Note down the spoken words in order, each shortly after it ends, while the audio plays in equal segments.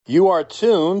You are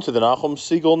tuned to the Nachum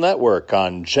Segal Network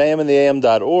on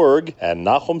jmintheam.org and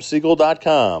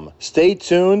NachumSegal.com. Stay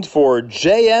tuned for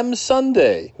JM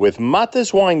Sunday with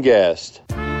Matis Weingast.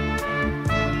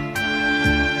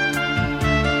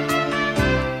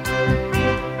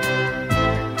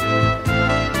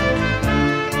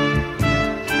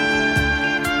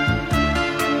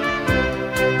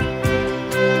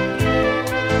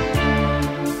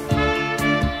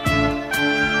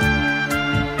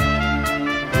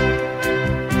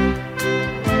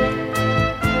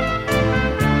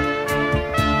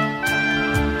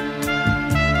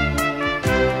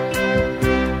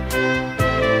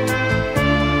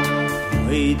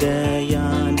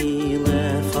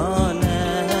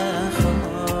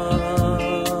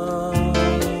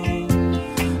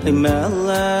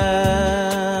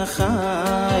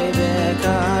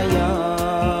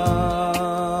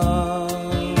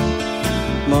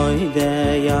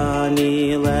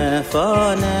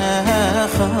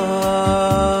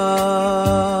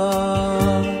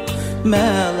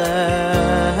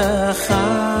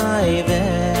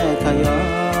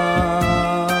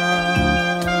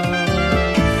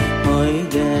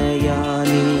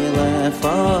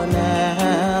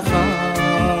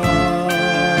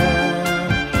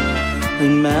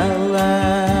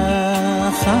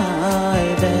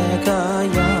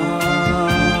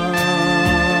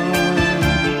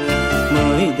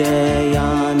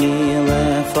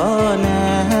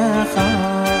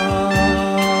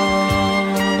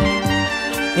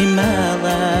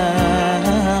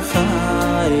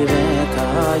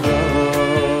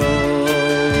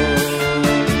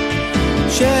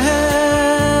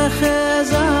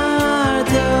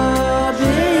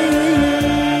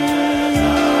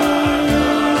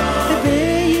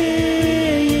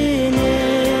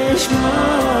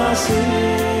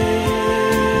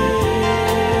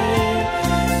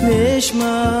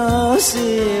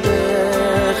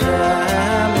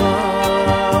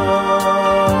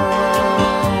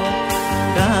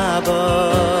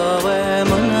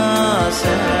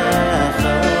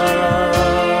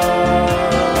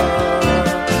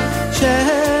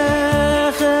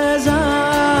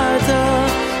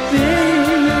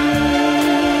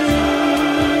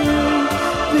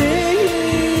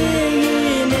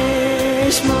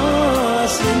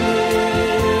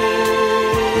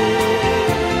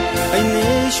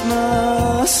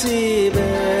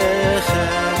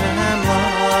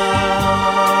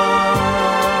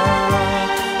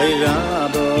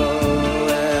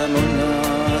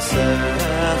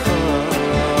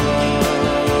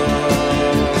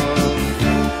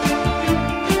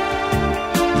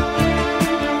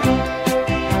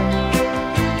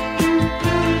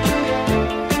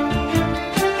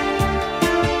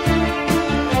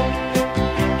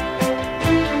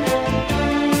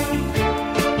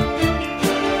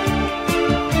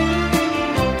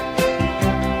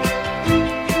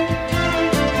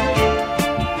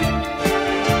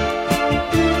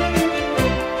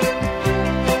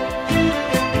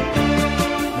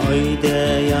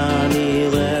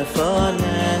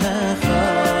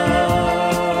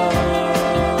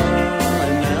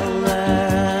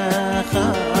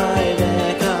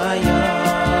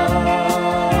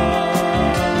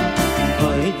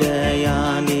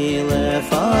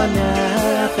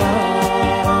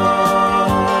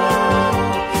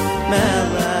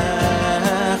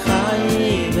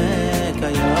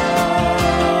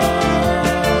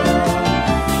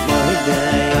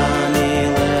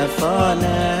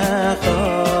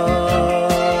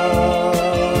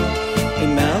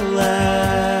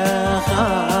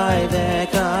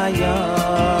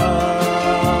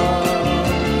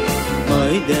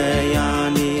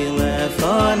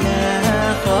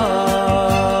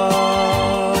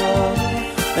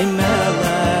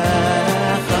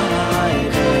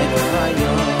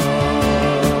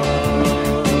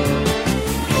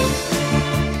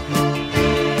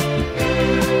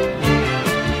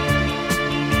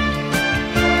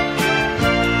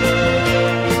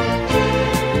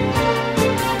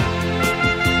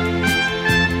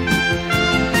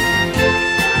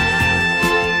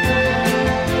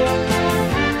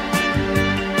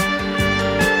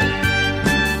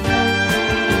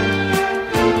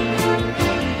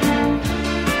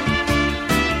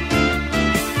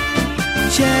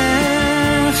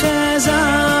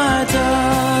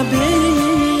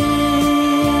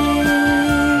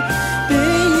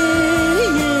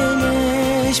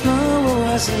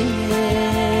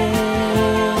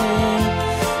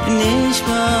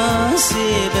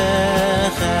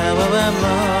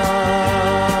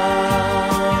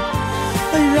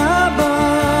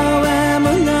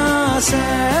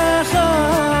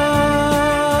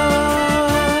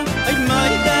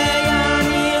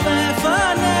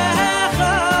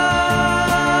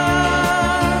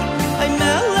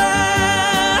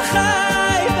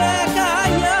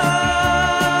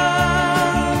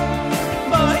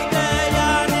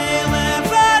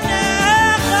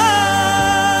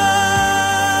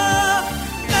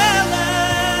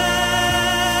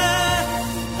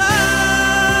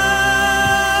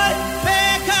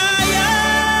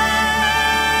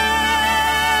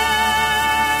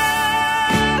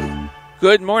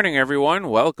 Good morning, everyone.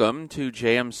 Welcome to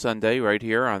JM Sunday right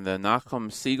here on the Nachum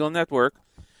Segal Network.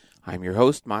 I'm your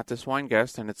host, Matis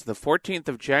Weingast, and it's the 14th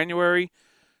of January,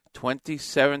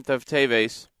 27th of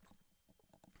Teves,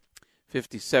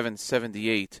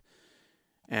 5778.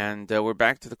 And we're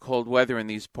back to the cold weather in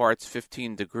these parts,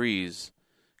 15 degrees,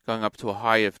 going up to a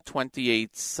high of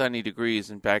 28 sunny degrees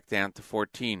and back down to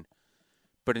 14.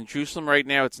 But in Jerusalem right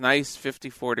now, it's nice,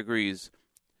 54 degrees,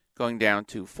 going down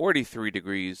to 43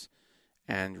 degrees.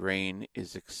 And rain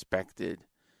is expected.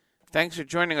 Thanks for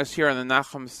joining us here on the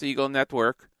Nachum Segal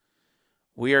Network.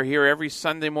 We are here every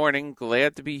Sunday morning,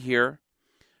 glad to be here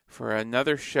for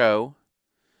another show.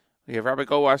 We have Rabbi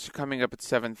Goldwasser coming up at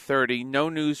 7:30. No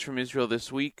news from Israel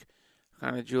this week.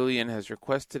 Hannah Julian has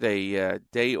requested a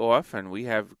day off, and we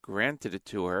have granted it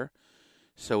to her.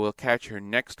 So we'll catch her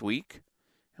next week,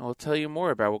 and we'll tell you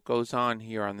more about what goes on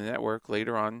here on the network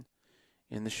later on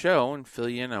in the show and fill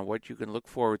you in on what you can look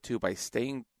forward to by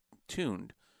staying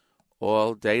tuned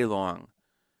all day long.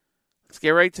 Let's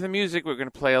get right to the music. We're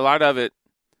going to play a lot of it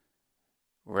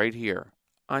right here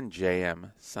on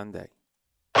JM Sunday.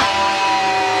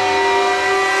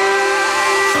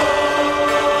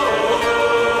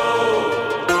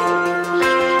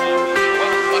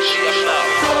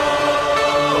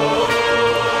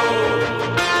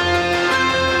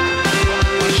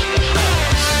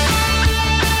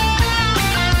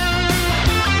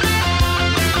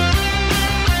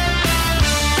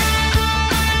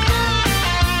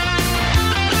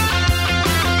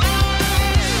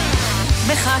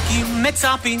 מחכים,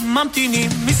 מצפים, ממתינים,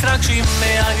 מסרגשים,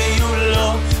 מהגיעו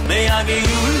לו,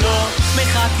 מהגיעו לו.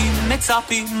 מחכים,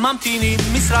 מצפים, ממתינים,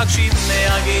 מסרגשים,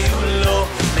 מהגיעו לו,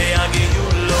 מהגיעו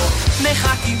לו.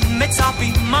 מחכים,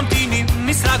 מצפים, ממתינים,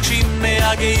 מסרגשים,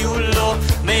 מהגיעו לו,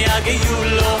 מהגיעו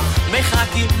לו.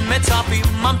 מחכים, מצפים,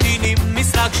 ממתינים,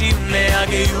 מסרגשים,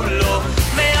 מהגיעו לו,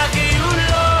 מהגיעו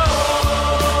לו.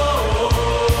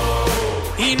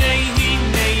 הנה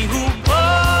הנה הוא פה,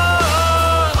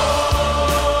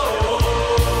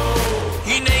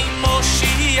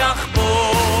 משיח בו.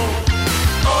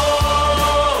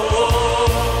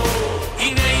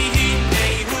 הנה הנה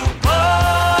הוא פה,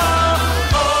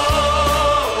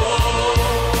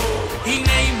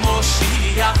 הנה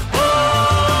משיח בו.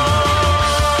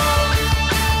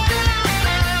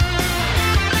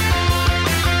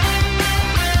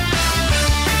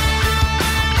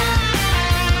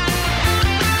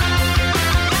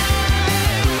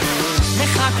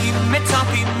 מחכים,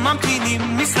 מצפים, ממתינים,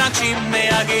 מסרגשים,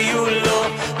 מהגיעו לו,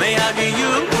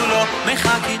 מהגיעו לו.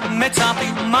 מחכים,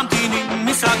 מצפים, ממתינים,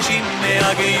 מסרגשים,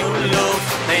 מהגיעו לו,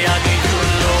 מהגיעו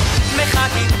לו.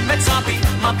 מחכים, מצפים,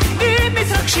 ממתינים,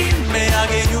 מסרגשים,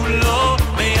 מהגיעו לו,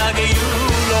 מהגיעו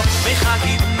לו.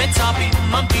 מחכים, מצפים,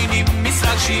 ממתינים,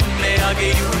 מסרגשים,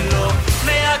 מהגיעו לו,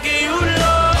 מהגיעו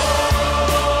לו.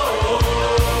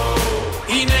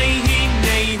 הנה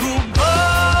הנה הוא בא,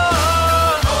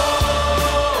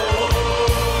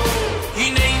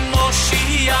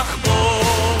 משיח בו,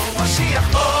 משיח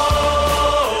בו.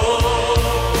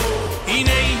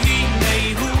 הנה הנה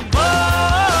הוא בא,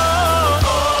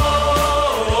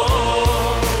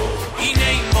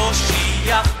 הנה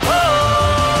משיח בו.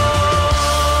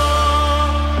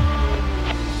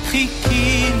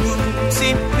 חיכינו,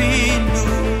 ציפינו,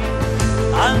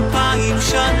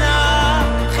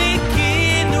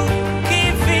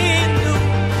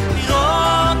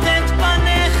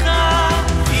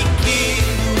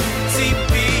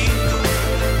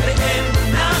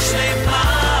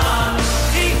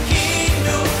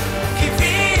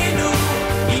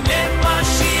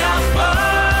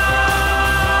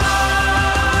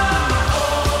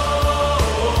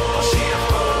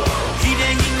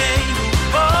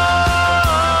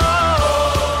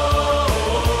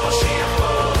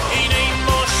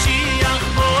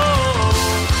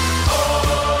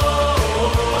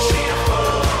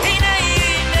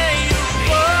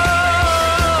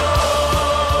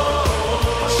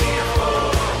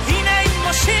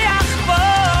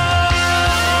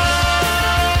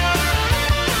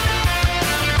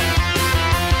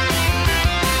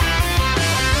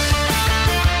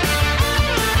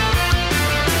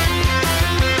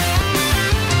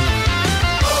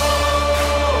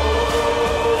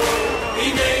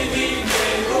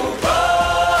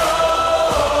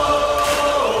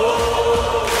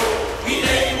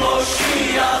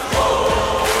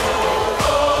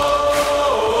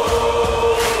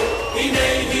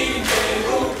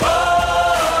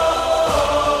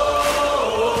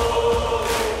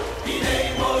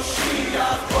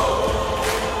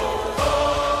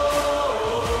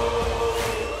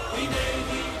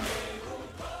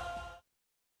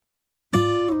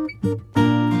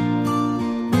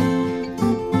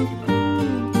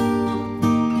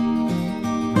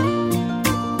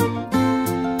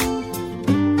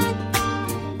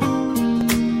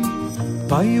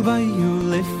 Bayu bayu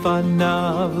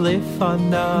lifanav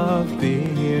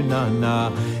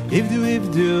birnana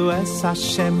Ivdu es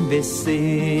Hashem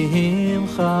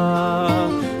b'simcha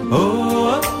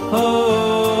Oh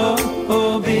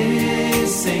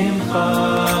b'simcha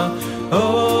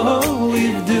Oh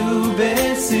ivdu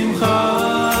b'simcha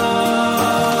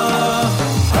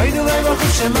Haydu le'rach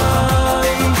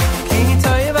Shemai Ki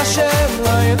tayev Hashem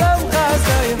Lo'elam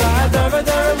chazai V'adar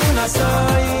v'adar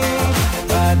emunasai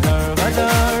V'adar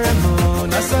v'adar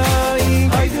emunasai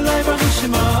Haydu le'rach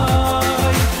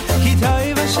Shemai Ki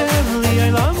tayev Hashem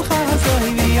Lo'elam chazai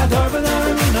V'adar v'adar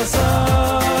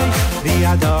emunasai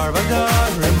V'adar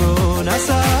v'adar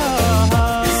emunasai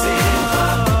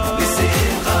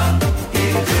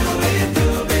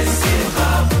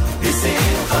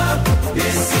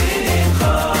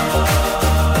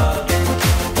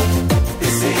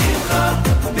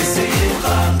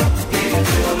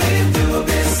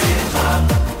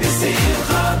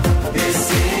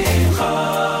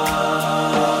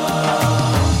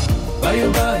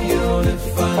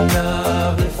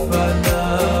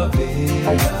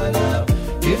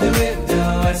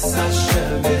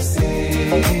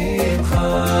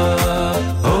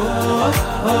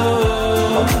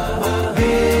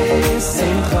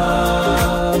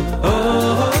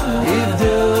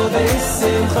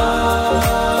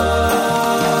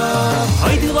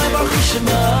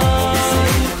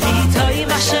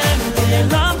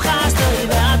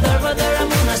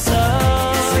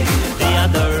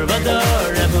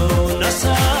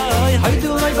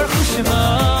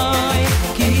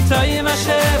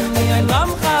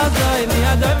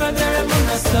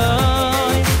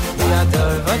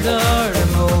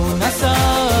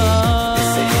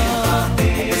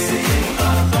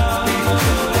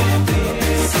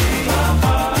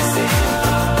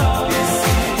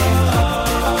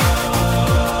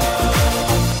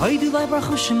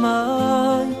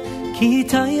Shemai Ki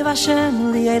tayev Hashem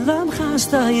li'elam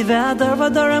chasdai V'adar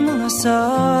v'adar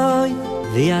emunasai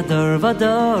V'adar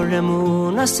v'adar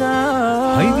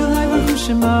emunasai Haydu le'rach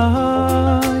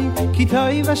Shemai Ki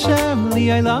tayev Hashem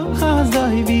li'elam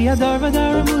chasdai V'adar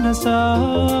v'adar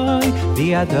emunasai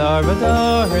V'adar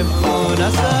v'adar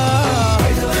emunasai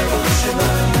Haydu le'rach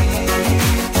Shemai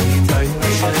Ki tayev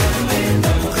Hashem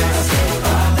li'elam chasdai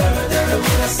V'adar v'adar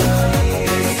emunasai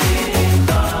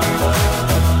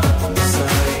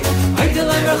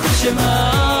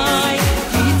Shemai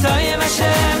Ki tayev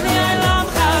Hashem li'elam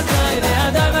chazai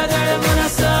V'adar v'adar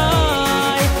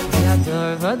emunasai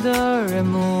V'adar v'adar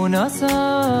emunasai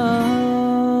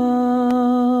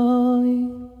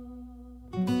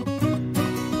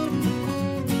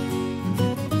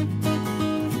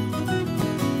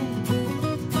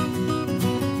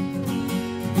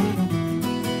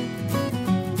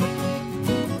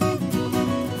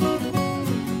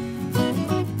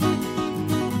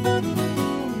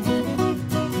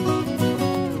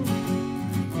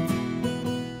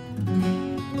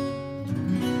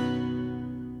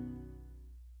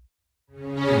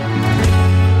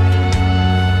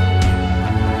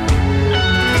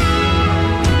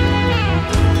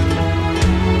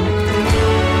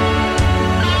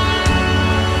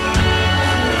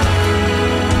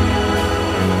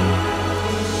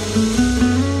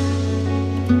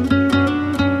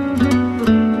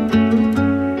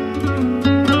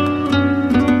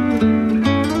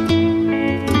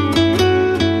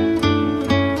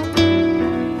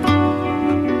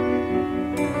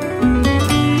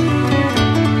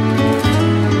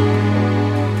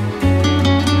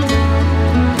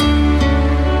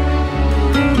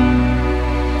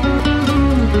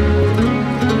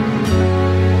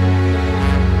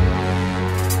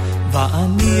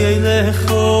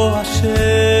Hashem,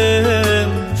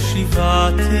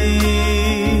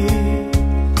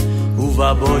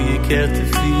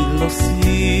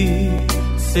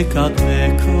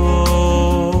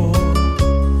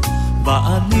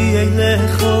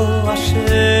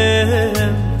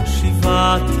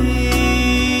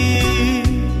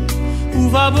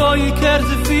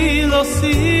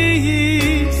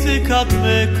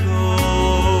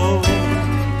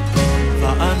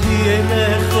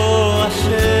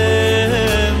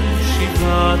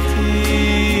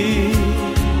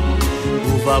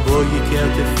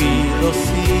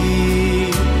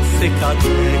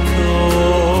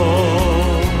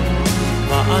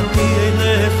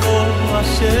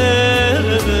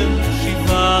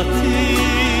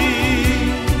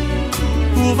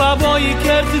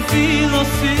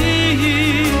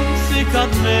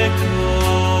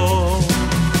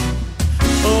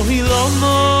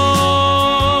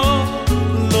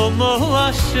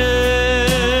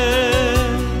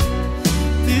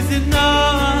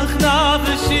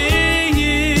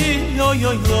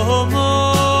 yo lomo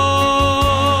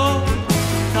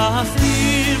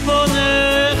tasir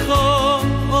bonecho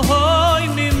oy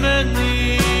mimeni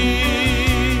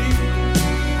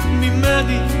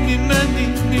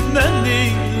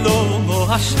lomo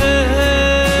Hashem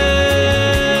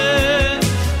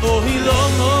oy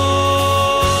lomo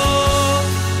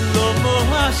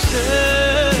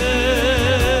Hashem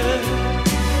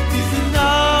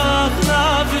tiznach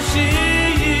nafshi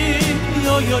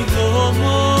yo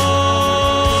lomo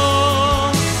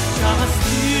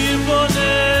tasir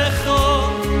bonecho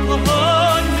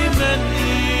oy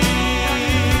mimeni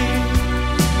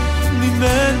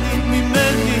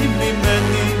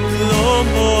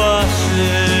lomo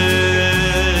Hashem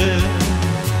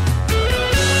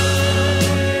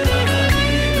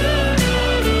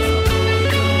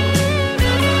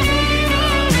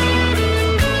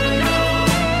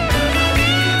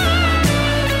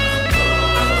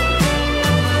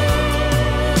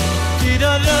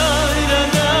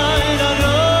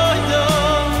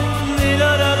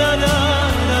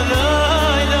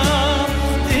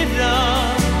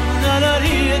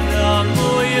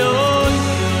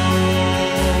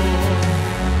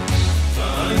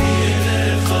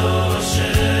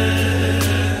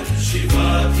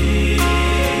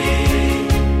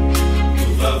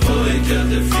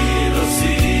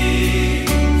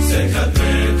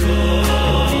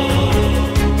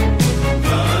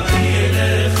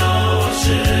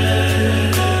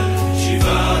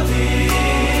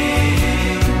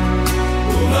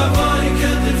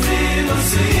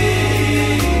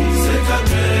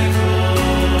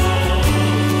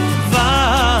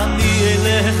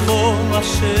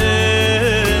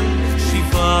Hashem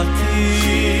shivati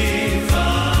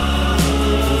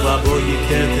uvaboy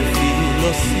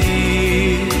ketefilosi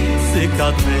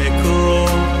sekat meko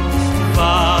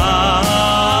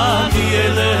vani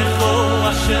elecho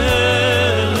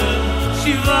Hashem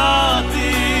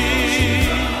shivati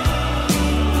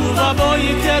uvaboy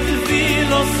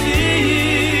ketefilosi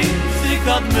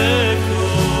sekat meko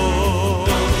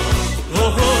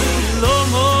oy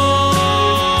lomo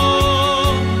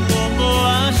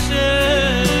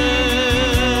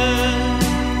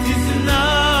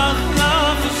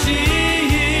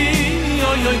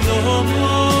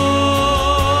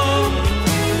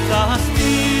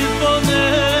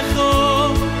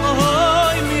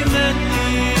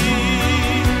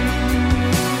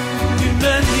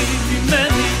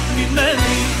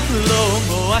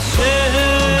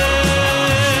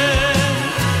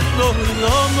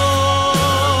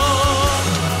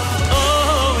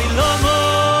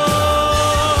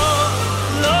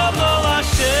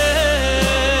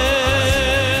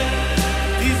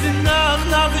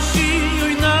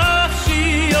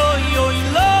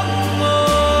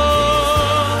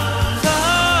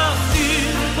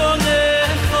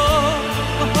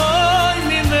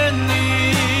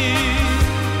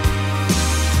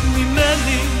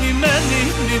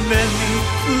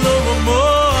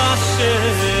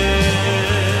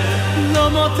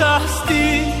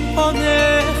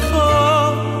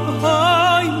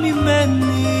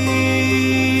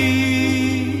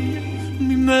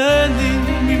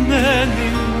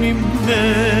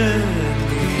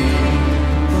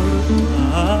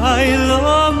I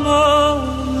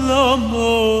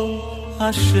lomo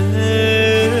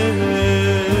Hashem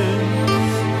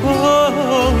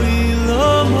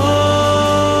lomo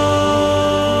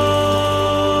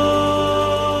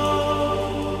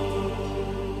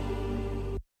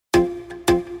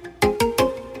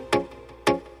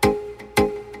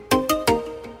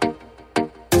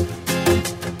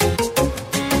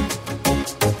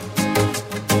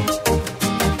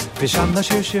ושם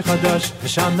נשיר שיר חדש,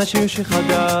 ושם נשיר שיר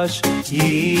חדש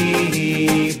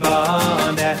ייבנה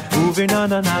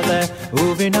וביננה נעלה,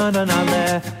 וביננה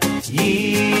נעלה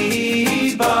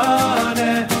ייבנה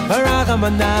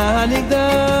הרחמנה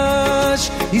נקדש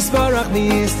יסברך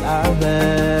מישראל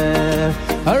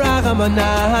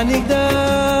הרחמנה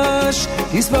נקדש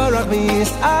יסברך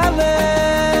מישראל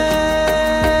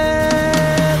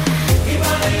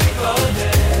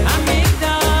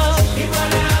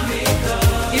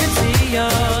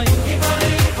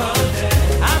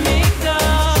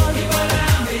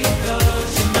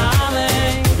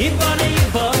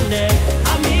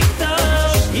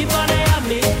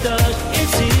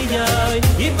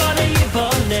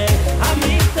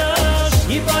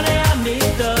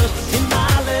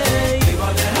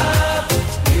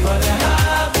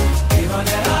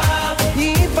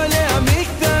Yibane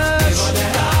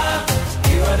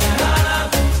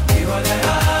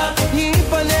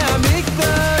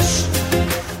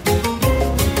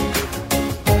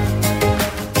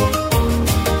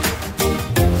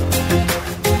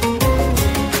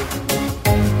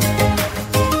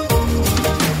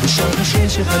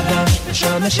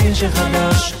ושם השיר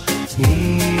שחדש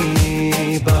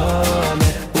ייבנה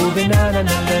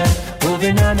ובנננלה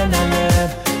ובנננלה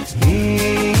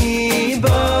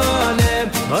ייבנה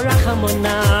אורח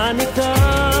המונה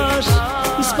ניטוש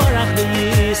יספורח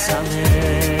ויסלם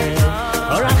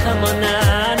אורח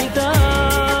המונה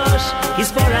ניטוש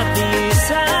יספורח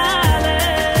ויסלם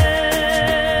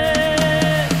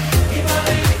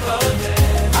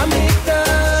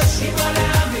המקדש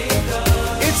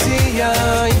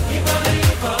יציין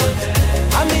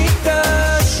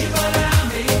המקדש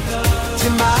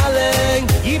תמלא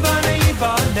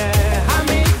ייבנה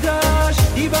המקדש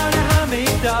ייבנה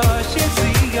המקדש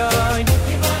יציין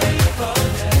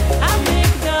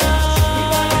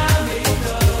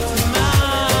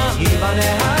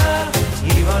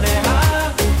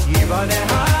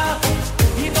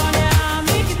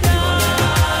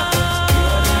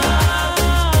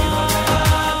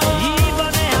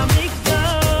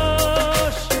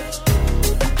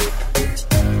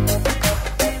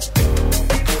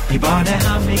יבנה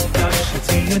המקדש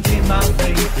ציון תמלא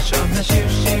ושם נשיר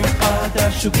שיר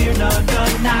חדש וביר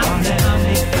נגן יבנה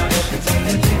המקדש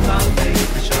ציון תמלא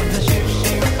ושם נשיר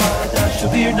שיר חדש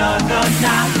וביר נגן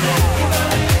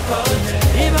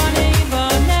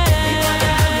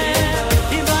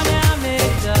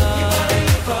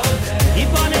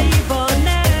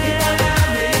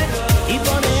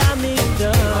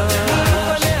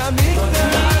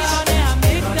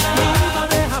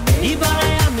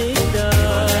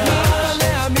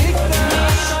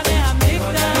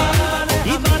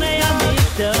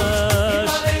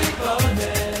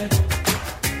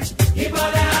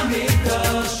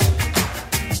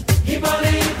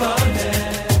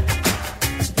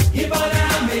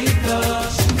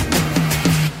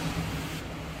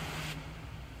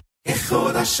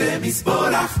השם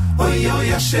יסבורך, אוי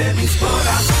אוי השם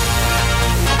יסבורך.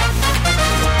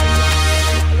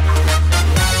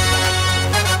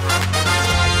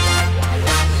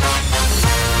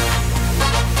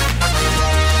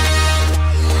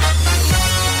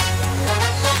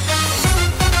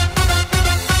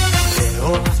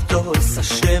 ואוהבתו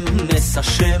אס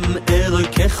השם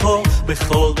אלוהיכו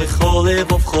בכל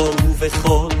לבבכו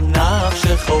ובכל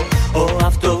נפשכו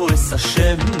אוהבתו אס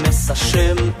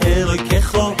השם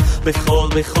אלוהיכו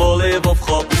בכל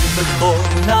לבבכו ובכל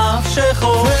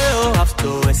נפשכו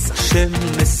ואוהבתו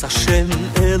אס השם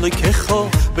אלוהיכו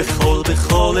בכל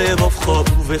לבבכו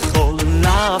ובכל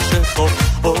נפשכו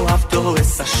אוהבתו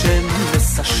אס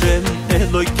השם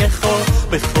אלוהיכו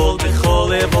בכל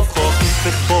לבבכו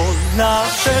ובכל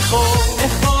נפשכו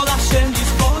אחד השם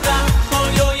יסבורך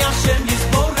אוי אוי השם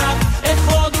יסבורך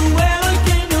אחד הוא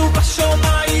אלוהינו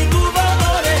בשמיים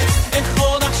ובארץ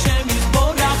אחד השם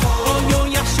יסבורך אוי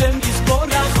אוי השם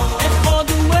יסבורך אחד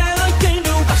הוא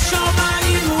אלוהינו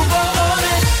בשמיים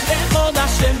ובארץ אחד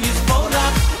השם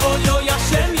יסבורך אוי אוי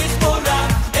השם יסבורך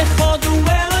אחד הוא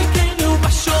אלוהינו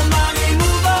בשמיים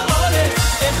ובארץ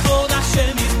אחד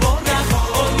השם יסבורך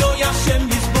אוי אוי השם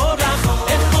יסבורך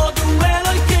אחד הוא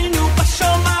אלוהינו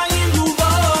בשמיים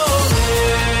ובארץ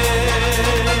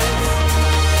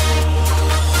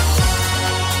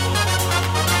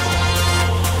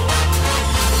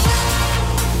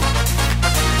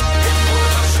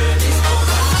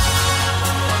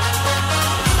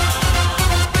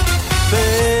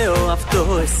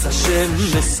ואוהבתו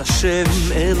אס השם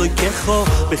אלוהיכו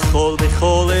בכל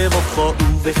לבבכו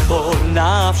ובכל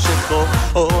נפשכו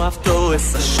אוהבתו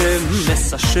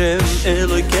אס השם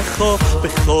אלוהיכו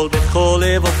בכל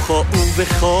לבבכו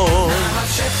ובכל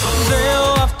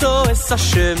ואוהבתו אס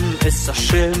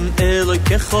השם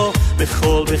אלוהיכו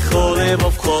בכל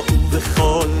לבבכו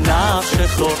ובכל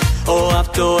נפשכו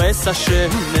אוהבתו אס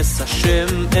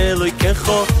השם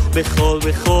אלוהיכו בכל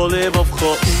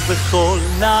לבבכו ובכל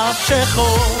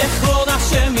נפשכו אחד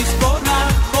השם יסבורך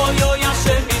אוי אוי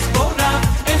השם יסבורך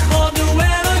אחד הוא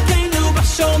אלוהינו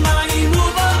בשמיים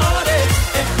ובארץ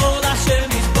אחד השם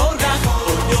יסבורך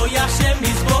אוי אוי השם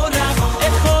יסבורך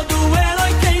אחד הוא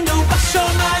אלוהינו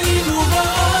בשמיים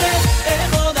ובארץ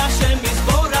אחד השם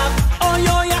יסבורך אוי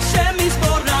אוי השם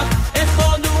יסבורך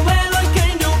אחד הוא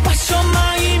אלוהינו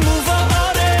בשמיים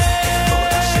ובארץ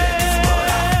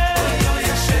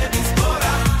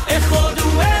אחד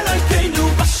הוא אלוהינו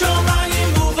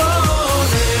בשמיים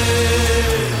ובארץ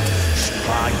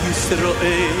שמע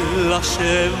ישראל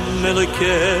השם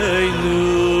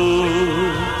אלוהינו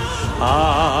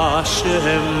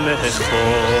השם אחד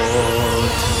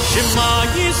שמע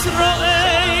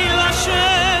ישראל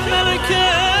השם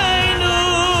אלוהינו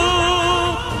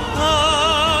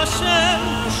השם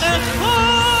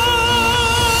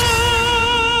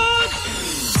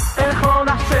אחד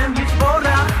השם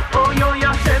יסבורך אוי אוי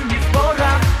השם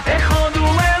יסבורך אחד הוא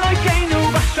אלוהינו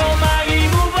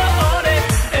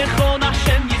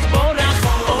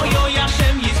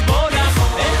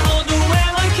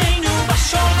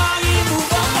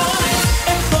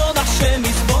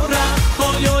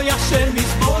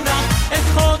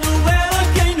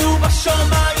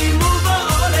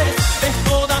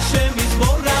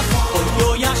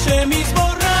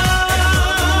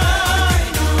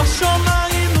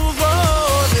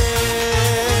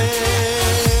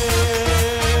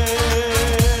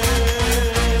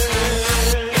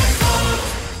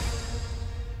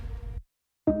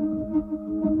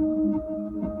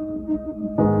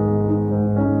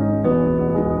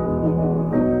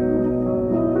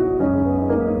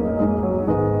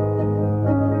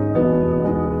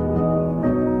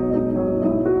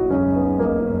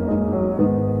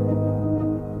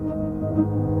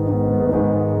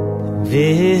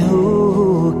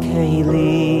והוא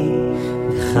כלי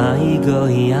וחי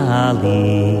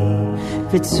גויאלי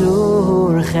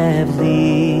וצור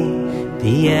חבלי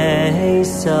ביי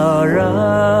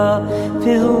שרה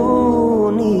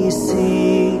והוא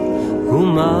ניסי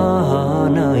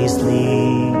ומאנויס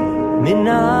לי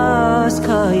מנס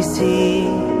קייסי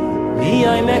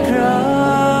ביי מקרא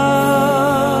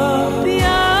בידוי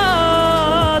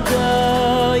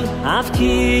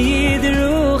אבקי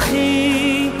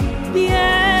ידרוכי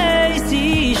ביי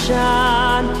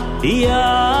סישן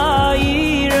ביאירה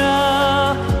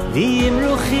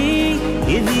וימרוכי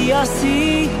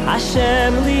ידיעשי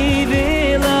השם לי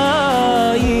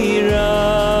ולא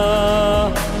יירא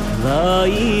לא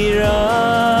יירא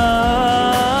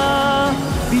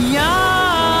בידוי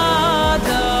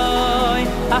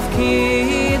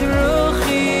אפקיד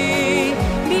רוחי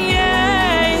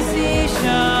ביי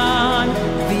סישן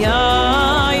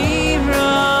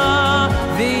ביאירה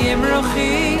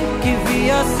וימרוכי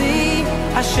ידיעשי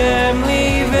השם לי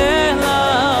ולא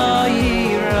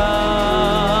יירא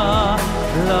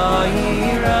לא יירא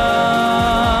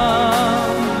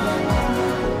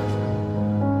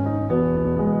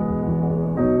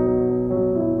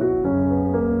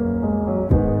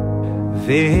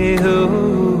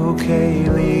והוא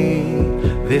כלי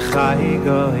וחי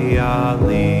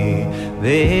גויאלי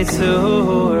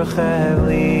וצור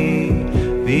חבלי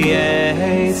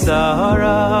ויהי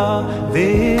שרה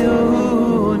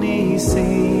והוא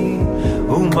ניסי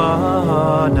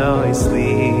ומאנויס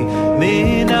לי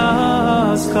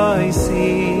מנס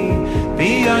קייסי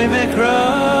ביי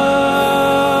מקרא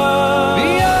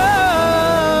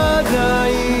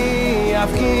בידוי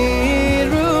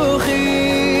אפקיד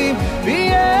רוחי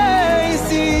ביי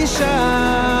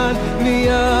סישן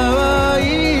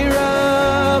ביאירה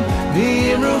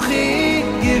וימרוכי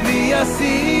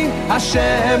יביעשי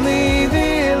השם לי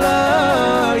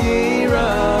ולא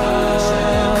יירא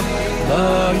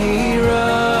לא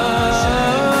יירא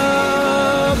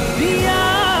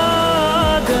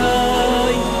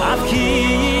בידוי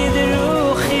אפקיד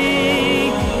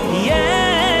רוחי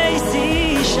ביי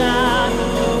סישן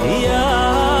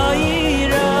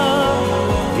ביאירה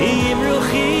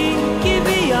וימרוכי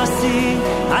יביעשי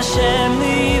השם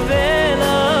לי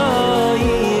ולא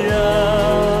יירא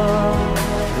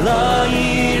לא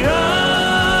יירא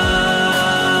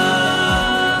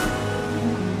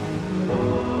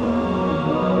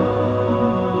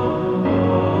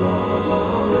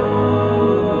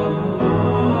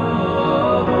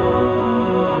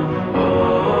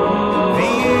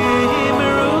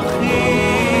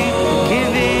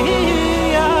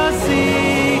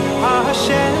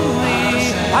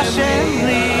השם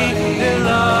לי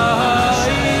ולא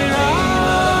יירא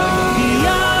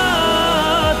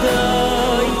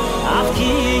בידוי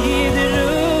אפקיד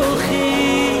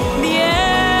רוחי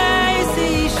ביי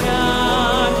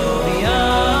סישן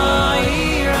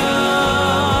ביאירה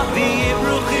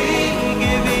וימרוכי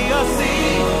יביעשי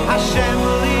השם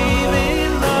לי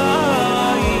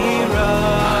ולא יירא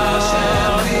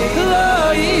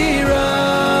לא יירא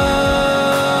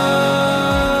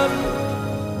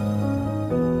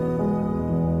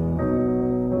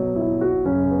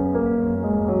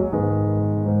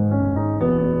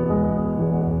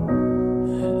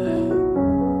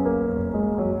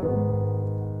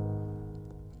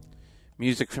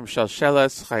Music from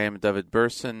Shalsheles, Chaim David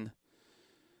Burson.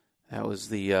 That was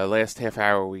the last half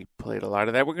hour. We played a lot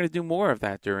of that. We're going to do more of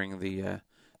that during the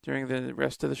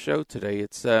rest of the show today.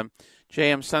 It's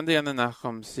JM Sunday on the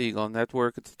Nachum Segal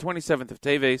Network. It's the 27th of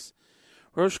Teves,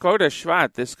 Rosh Chodesh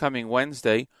Shvat, this coming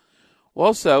Wednesday.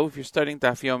 Also, if you're studying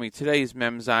Daf Yomi, today is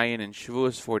Mem Zayin and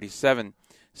Shavuos 47.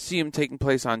 Siyum taking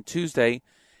place on Tuesday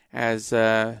as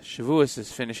Shavuos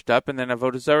is finished up, and then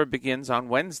Avodah Zarah begins on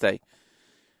Wednesday.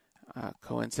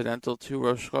 Coincidental to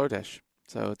Rosh Chodesh.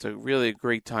 So it's a really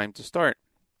great time to start.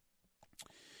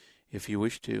 If you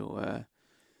wish to.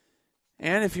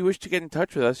 And if you wish to get in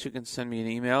touch with us, you can send me an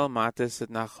email,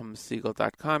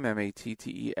 mattes@nachumsegal.com,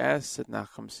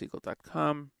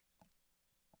 mattes@nachumsegal.com.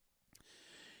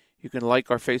 You can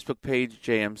like our Facebook page,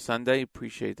 JM Sunday.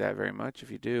 Appreciate that very much if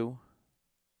you do.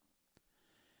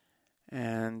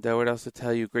 And what else to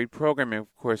tell you? Great programming,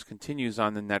 of course, continues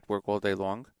on the network all day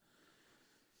long.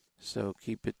 So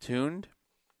keep it tuned.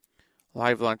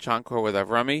 Live lunch encore with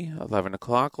Avrami, 11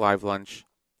 o'clock. Live lunch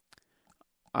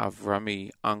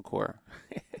Avrami encore,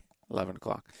 11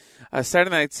 o'clock. Saturday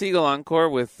Night Segal encore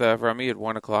with Avrami at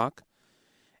 1 o'clock.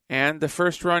 And the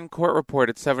first run court report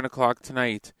at 7 o'clock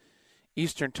tonight,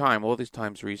 Eastern Time. All these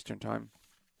times are Eastern Time.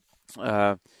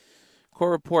 Court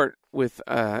report with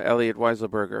Elliot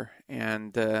Weiselberger.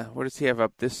 And what does he have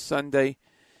up this Sunday?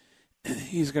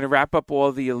 He's going to wrap up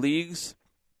all the leagues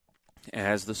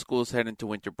as the schools head into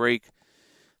winter break.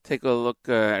 Take a look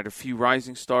at a few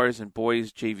rising stars in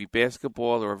boys JV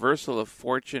basketball, a reversal of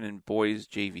fortune in boys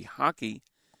JV hockey.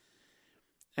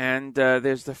 And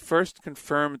there's the first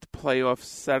confirmed playoff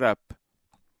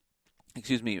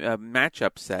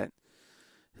matchup set.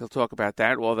 He'll talk about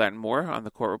that, all that and more on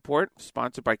the Court Report,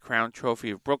 sponsored by Crown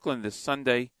Trophy of Brooklyn this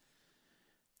Sunday,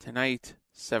 tonight,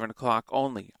 7 o'clock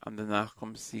only on the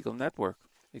Nachum Segal Network,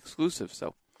 exclusive,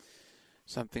 so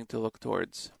something to look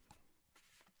towards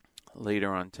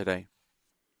later on today.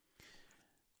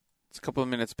 It's a couple of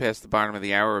minutes past the bottom of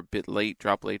the hour, a bit late,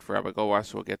 drop late for Rabbi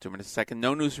Goldwasser. We'll get to him in a second.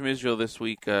 No news from Israel this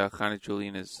week. Chana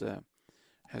Julian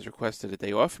has requested a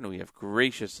day off, and we have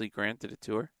graciously granted it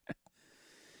to her.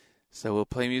 So we'll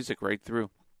play music right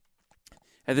through.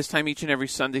 At this time, each and every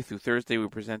Sunday through Thursday, we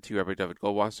present to you Rabbi David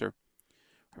Goldwasser.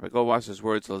 Rabbi Goldwasser's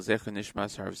words, L'zecha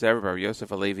Nishmas Harav Zev Bar Yosef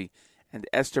Alevi and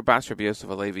Esther Bas Rabbi Yosef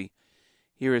Alevi.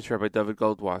 Here is Rabbi David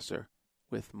Goldwasser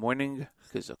with Morning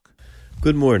Chizuk.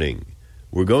 Good morning.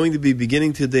 We're going to be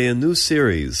beginning today a new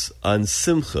series on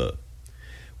Simcha.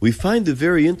 We find a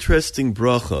very interesting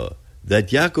bracha that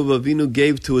Yaakov Avinu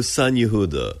gave to his son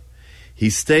Yehuda. He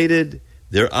stated,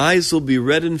 "Their eyes will be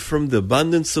reddened from the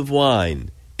abundance of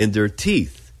wine, and their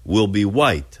teeth will be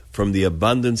white from the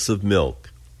abundance of milk."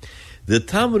 The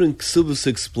Talmud in Ksubos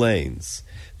explains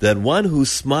that one who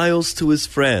smiles to his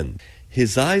friend,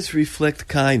 his eyes reflect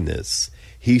kindness.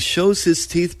 He shows his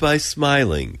teeth by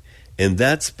smiling, and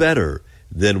that's better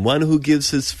than one who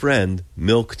gives his friend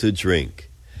milk to drink.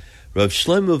 Rav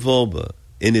Shlomo Wolbe,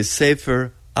 in his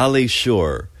Sefer Alei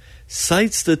Shor,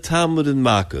 cites the Talmud in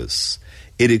Makos.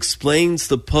 It explains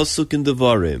the Pasuk in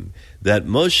Devarim that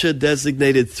Moshe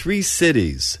designated 3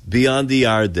 cities beyond the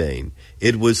Yarden.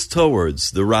 It was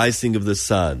towards the rising of the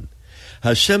sun.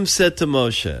 Hashem said to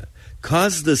Moshe,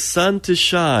 "Cause the sun to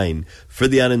shine for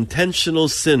the unintentional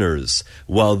sinners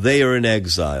while they are in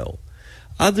exile."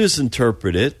 Others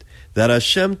interpret it that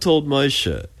Hashem told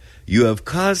Moshe, "You have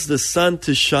caused the sun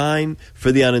to shine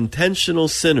for the unintentional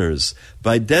sinners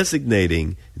by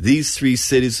designating these 3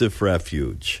 cities of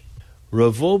refuge."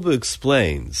 Rav Wolbe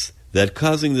explains that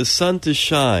causing the sun to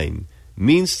shine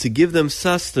means to give them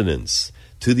sustenance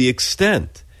to the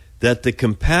extent that the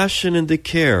compassion and the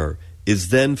care is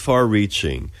then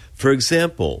far-reaching. For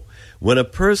example, when a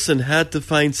person had to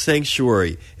find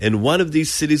sanctuary in one of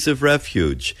these cities of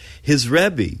refuge, his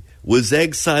Rebbe was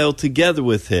exiled together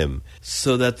with him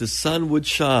so that the sun would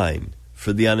shine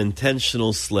for the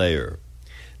unintentional slayer.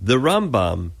 The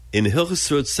Rambam in Hilchos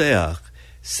Rotzeach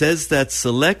says that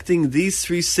selecting these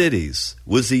 3 cities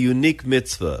was a unique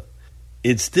mitzvah.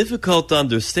 It's difficult to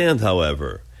understand,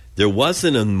 however. There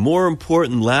wasn't a more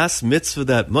important last mitzvah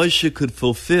that Moshe could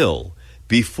fulfill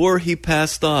before he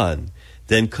passed on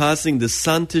than causing the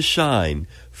sun to shine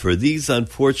for these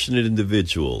unfortunate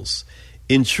individuals.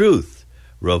 In truth,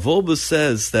 Rav Wolbe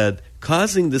says that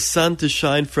causing the sun to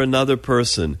shine for another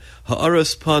person,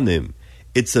 ha'aras panim,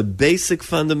 it's a basic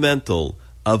fundamental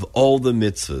of all the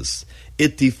mitzvahs.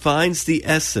 It defines the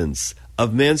essence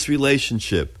of man's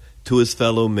relationship to his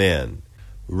fellow man.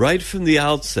 Right from the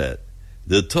outset,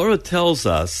 the Torah tells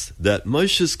us that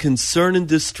Moshe's concern and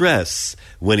distress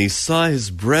when he saw his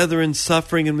brethren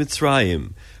suffering in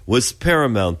Mitzrayim was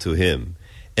paramount to him.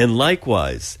 And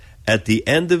likewise, at the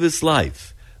end of his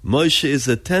life, Moshe is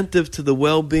attentive to the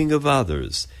well-being of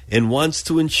others and wants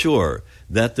to ensure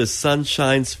that the sun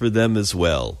shines for them as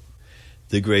well.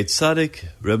 The great tzaddik,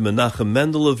 Reb Menachem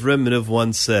Mendel of Rimenov,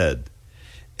 once said,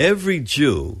 "Every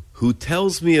Jew who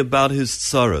tells me about his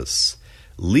tzaras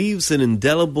leaves an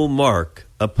indelible mark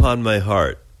upon my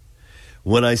heart.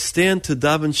 When I stand to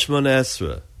daven Shemona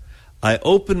Esrei, I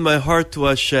open my heart to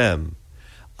Hashem.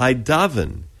 I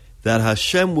daven that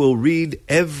Hashem will read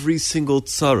every single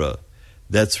tzara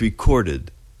that's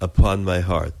recorded upon my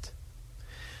heart."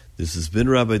 This has been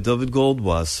Rabbi David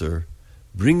Goldwasser,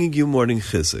 bringing you Morning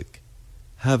Chizuk.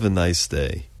 Have a nice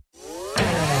day.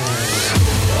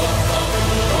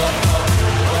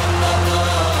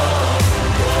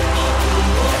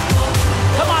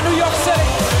 Come on, New York City.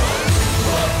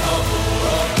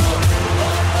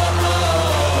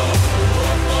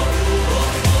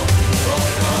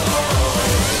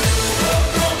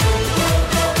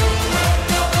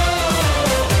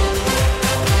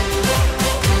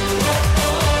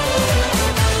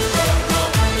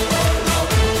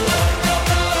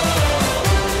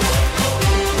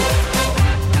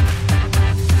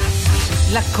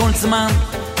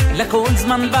 לכל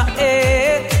זמן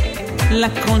בעת,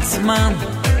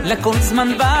 לכל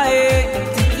זמן בעת,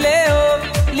 לאהוב,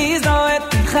 לזנוע את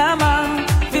מלחמה,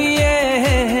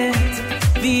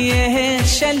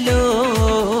 ויש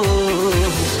שלום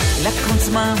לכל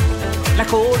זמן,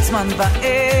 לכל זמן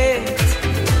ועת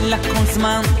לכל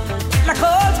זמן,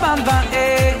 לכל זמן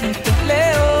ועת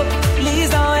לאור לי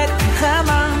זו את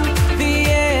מלחמה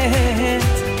ויהיה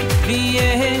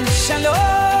שלום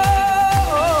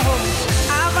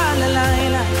אבל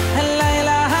הלילה,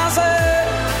 הלילה הזה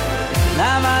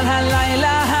אבל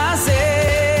הלילה הזה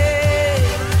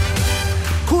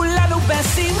כולנו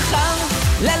בשמחה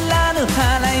ללנו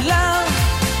הלילה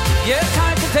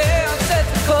יחד כתב את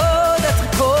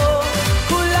רקוד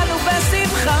כולנו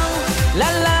בשמחה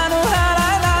ללנו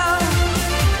הלילה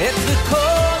את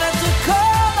רקוד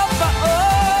הבאות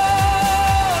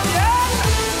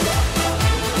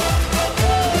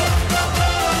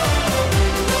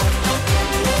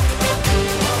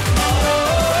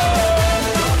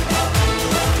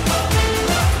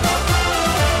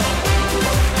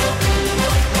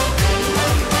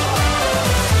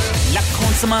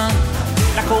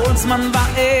לכל זמן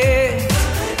ועת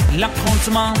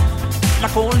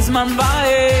לכל זמן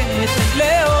ועת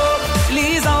לאור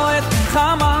לי זו את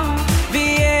מלחמה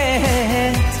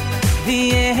ויהיה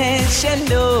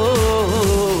שלום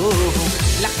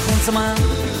לכל זמן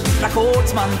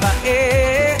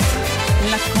ועת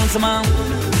לכל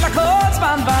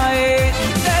זמן ועת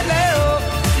לאור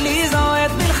לי זו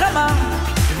את מלחמה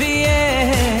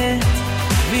ויהיה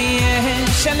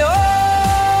שלום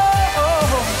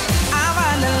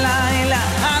הלילה,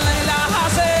 הלילה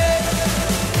הזה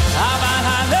אבל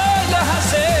הלילה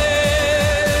הזה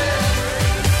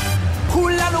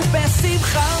כולנו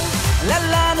בשמחה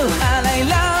ללנו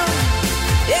הלילה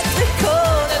את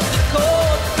רקוד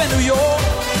בניו יורק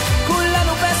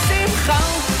כולנו בשמחה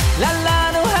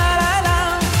ללנו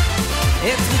הלילה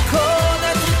את רקוד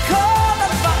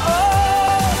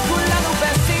הבאות כולנו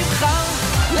בשמחה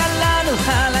ללנו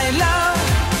הלילה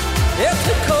את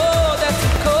רקוד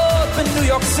בניו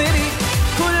יורק סיטי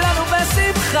כולנו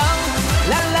בשמחה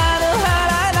ללנו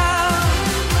הלילה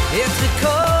את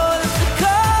רקוד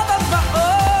הבאות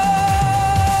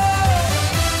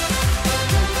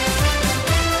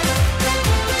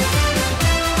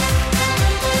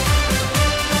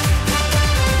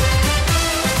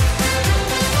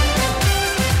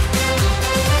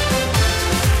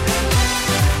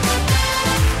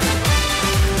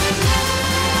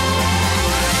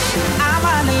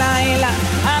אבל לילה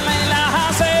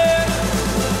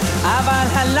אבל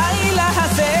הלילה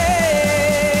הזה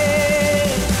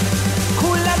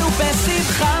כולנו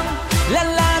בשמחה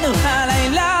ללנו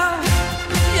הלילה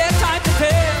יתאי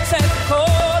כתב את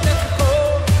כל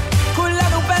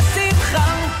כולנו בשמחה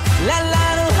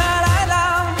ללנו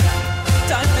הלילה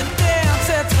יתאי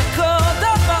כתב את רקוד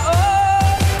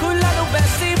הבאות כולנו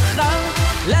בשמחה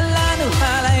ללנו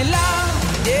הלילה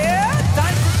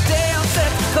יתאי כתב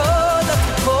את רקוד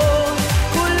הבאות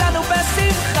כולנו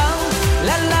בשמחה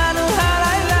ללנו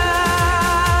הלילה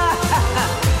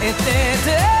את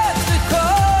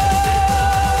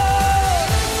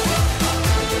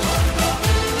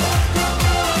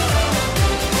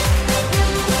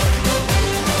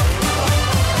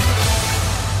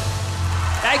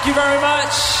Thank you very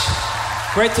much.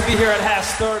 Great to be here at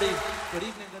Haas 30. Good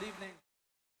evening, good evening.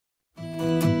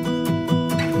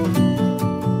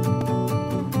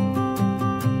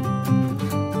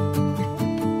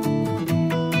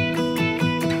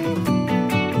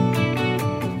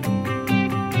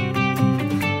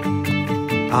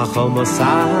 Achol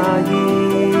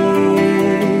Mosayim,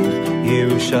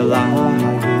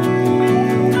 Yerushalayim.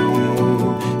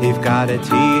 You've got a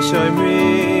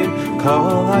T-Shomrim,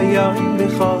 Kol Hayom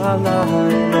B'chol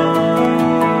Halayla.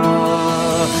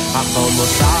 Achol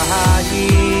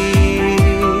Mosayim,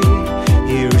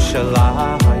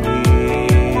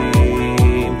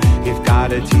 Yerushalayim. You've got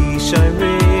a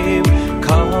T-Shomrim,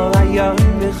 Kol Hayom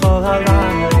B'chol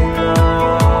Halayla.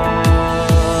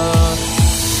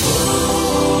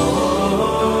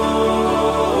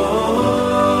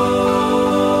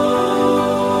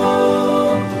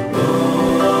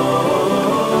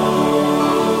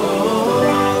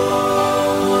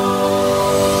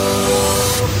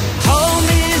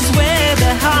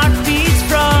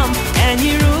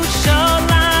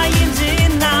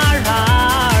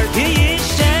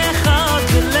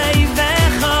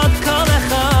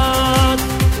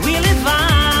 We live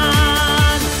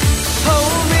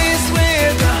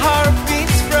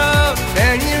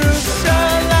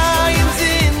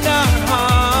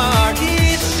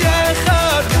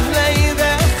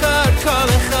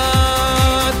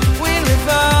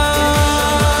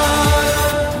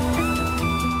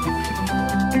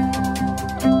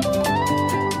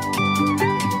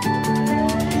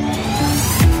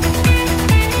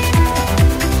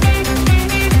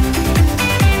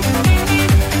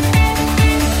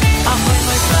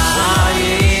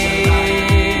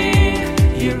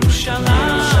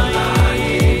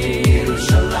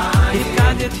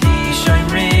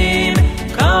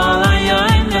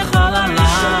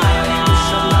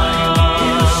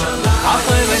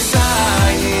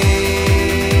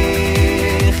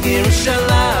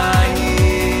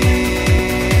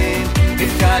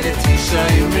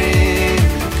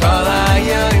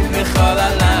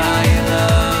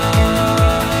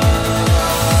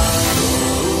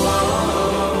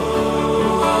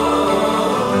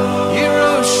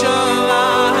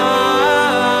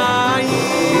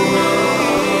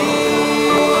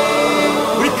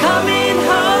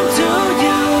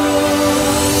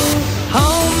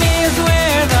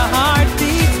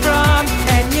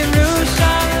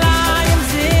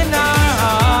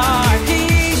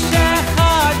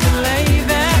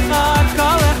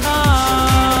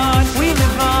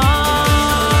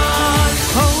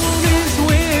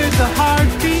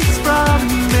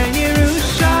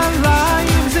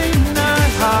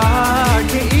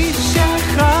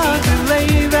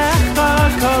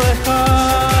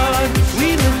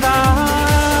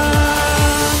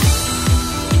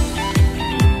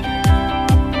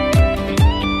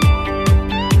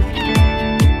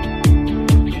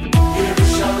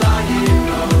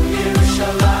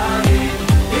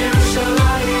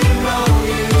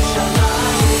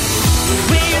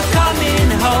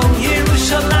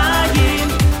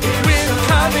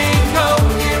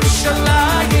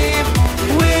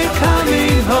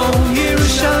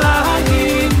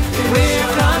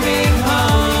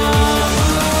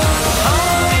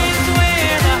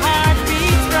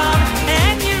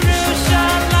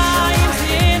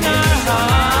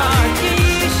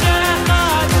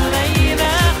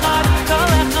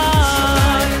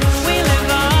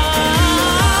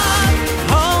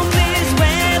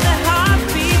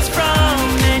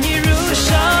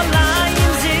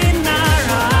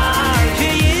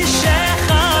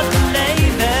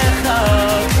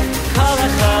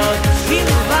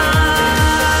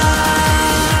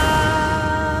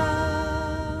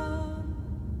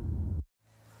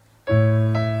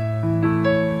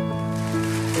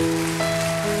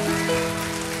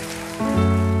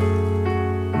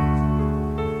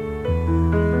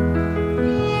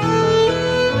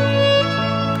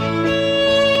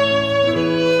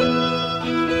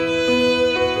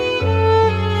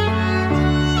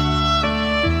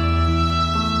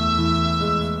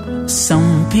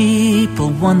people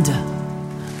wonder,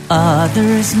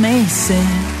 others may say,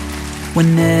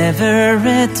 whenever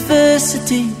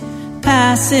adversity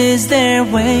passes their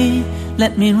way,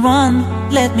 let me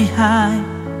run, let me hide,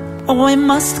 oh, I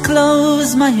must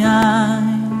close my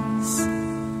eyes.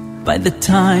 By the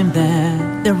time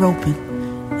that they're open,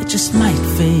 it just might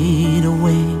fade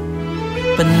away.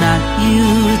 But not you,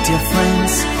 dear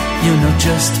friends, you know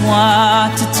just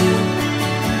what to do.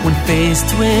 When faced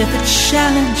with a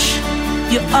challenge,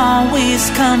 you always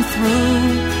come through,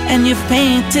 and you've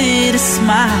painted a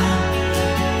smile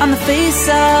on the face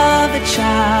of a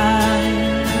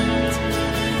child,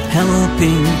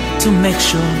 helping to make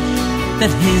sure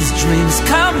that his dreams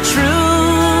come true.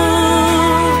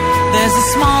 There's a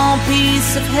small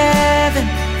piece of heaven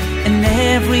in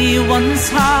everyone's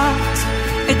heart,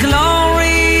 a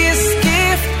glorious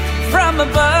gift from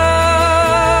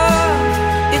above.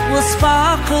 It will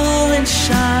sparkle and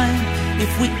shine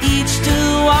if we each do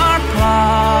our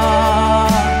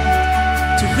part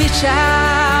to reach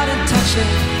out and touch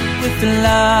it with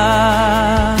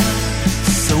love.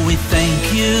 So we thank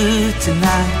you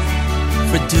tonight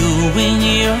for doing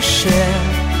your share,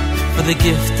 for the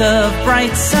gift of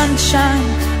bright sunshine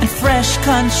and fresh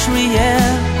country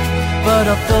air. But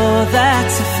although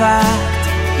that's a fact,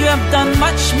 you have done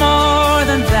much more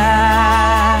than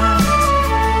that.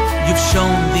 You've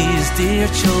shown these dear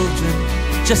children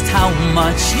just how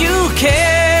much you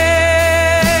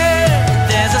care.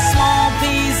 There's a small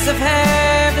piece of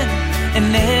heaven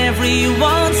in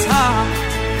everyone's heart,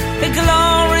 a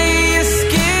glorious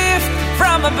gift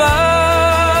from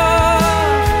above.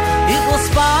 It will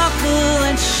sparkle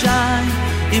and shine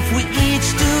if we each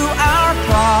do our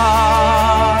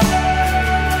part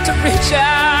to reach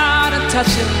out and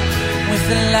touch it with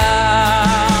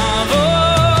love.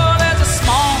 Oh, there's a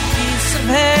small piece of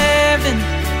heaven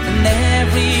in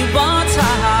everyone's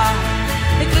heart,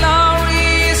 a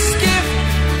glorious gift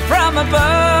from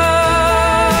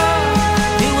above.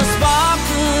 It will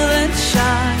sparkle and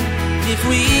shine if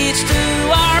we each do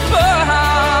our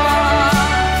part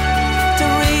to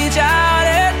reach out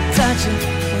and touch it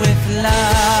with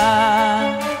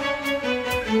love.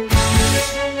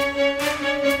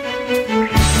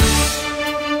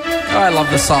 Oh, I love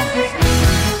this song.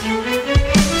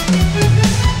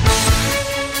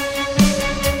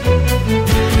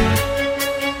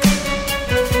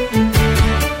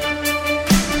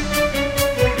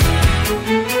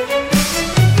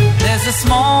 There's a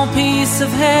small piece of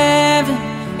heaven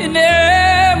in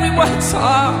everyone's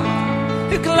heart,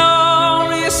 a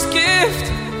glorious gift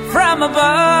from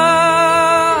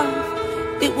above.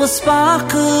 It will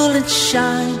sparkle and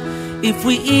shine if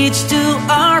we each do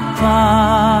our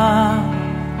part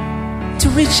to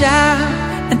reach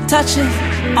out and touch it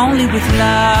only with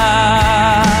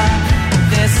love.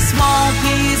 There's a small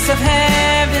piece of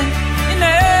heaven in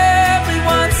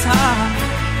everyone's heart,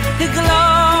 a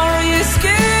glorious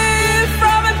gift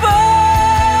from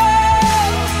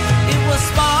above. It will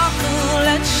sparkle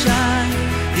and shine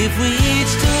if we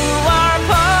each do our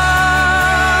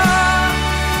part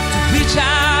to reach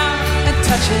out and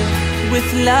touch it with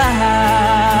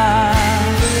love.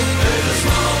 There's a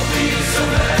small piece of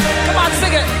heaven. Come on,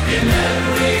 sing it. In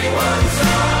everyone's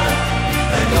heart,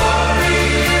 a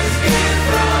glorious gift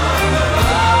from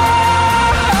above.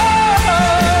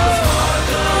 It will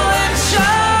sparkle and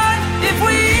shine if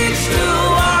we each do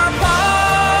our part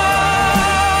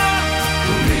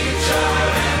to reach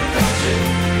out and touch it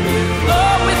with love.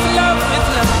 Oh, with love, with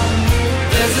love.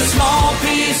 There's a small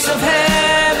piece of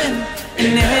heaven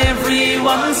in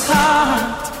everyone's heart,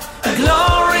 a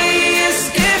glorious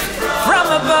gift from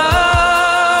above.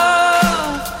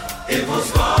 It will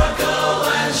sparkle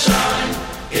and shine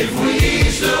if we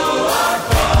each do our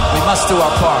part. We must do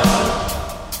our part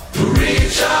to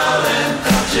reach out and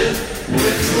touch it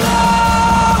with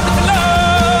love. With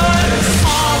love. There's a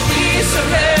small piece of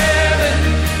heaven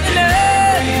in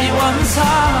everyone's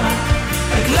heart,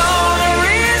 a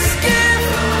glorious gift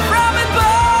from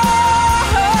above.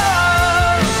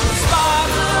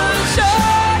 Sparkle and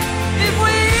shine if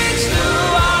we each do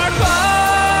our part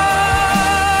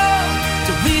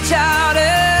to reach out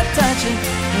and touch it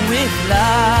with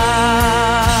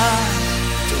love.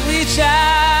 To reach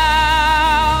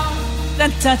out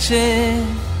and touch it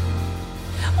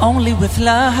only with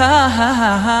love.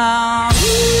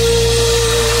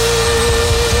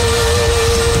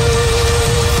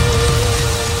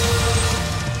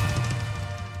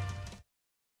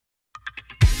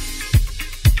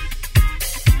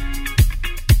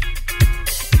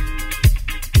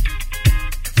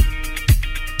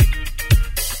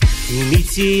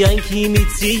 Ki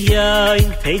mitzi yain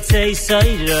peitzei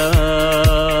sayra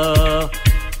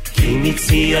Ki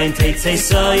mitzion tetzei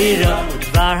soira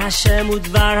Udvar Hashem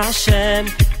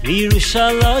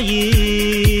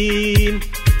Mirushalayim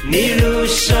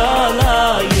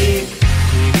Mirushalayim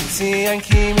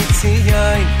Ki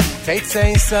mitzion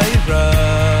tetzei soira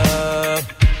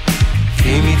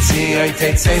Ki mitzion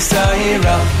tetzei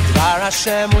soira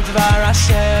Udvar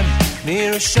Hashem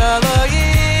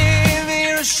Mirushalayim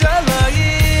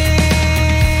Mirushalayim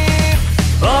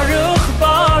Baruch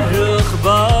Baruch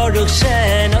Baruch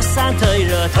Sheno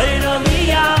Santoira Toira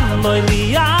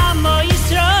Liyamo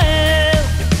Yisrael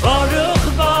Baruch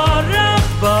Baruch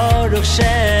Baruch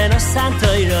Sheno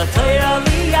Santoira Toira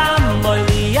Liyamo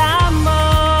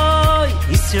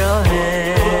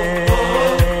Yisrael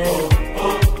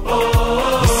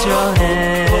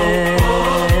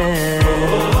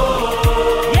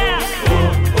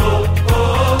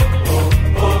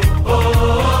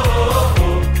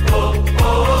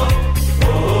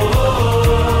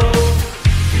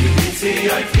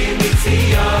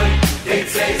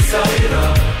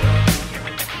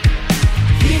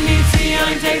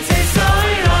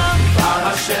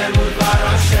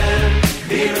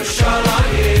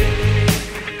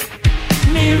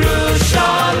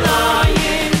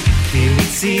Mirushalayim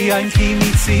Ki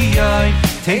mitzion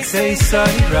tetzei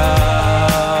soira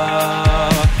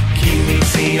Ki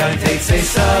mitzion tetzei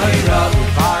soira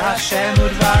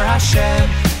Udvar Hashem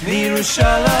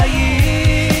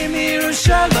Mirushalayim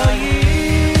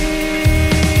Mirushalayim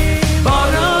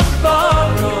Baruch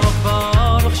Baruch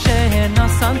Baruch Sheno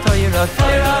Santoira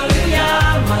Toira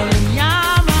Liyamo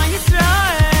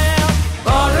Yisrael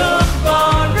Baruch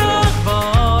Baruch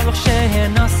Baruch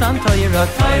Sheno Santoira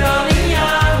Toira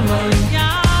Liyamo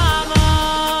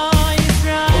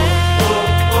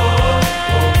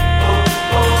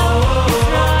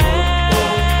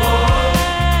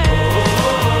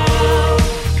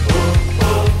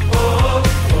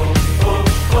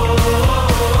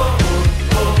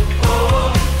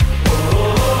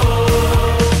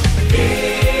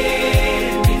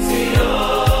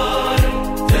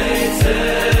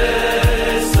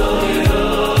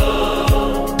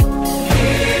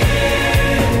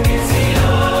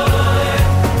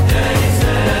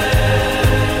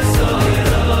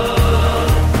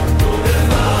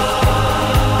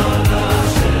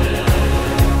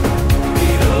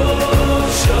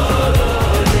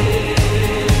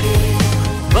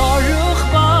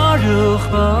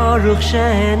Baruch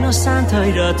Sheno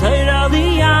Santoira Toira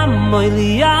Liyamo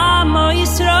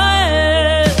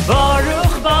Yisrael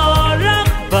Baruch Baruch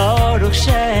Baruch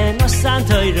Sheno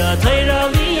Santoira Toira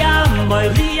Liyamo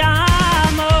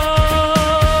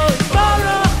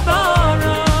Baruch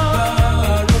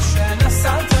Baruch Sheno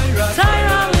Santoira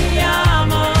Toira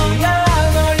Liyamo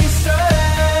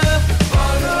Yisrael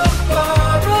Baruch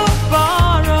Baruch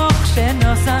Baruch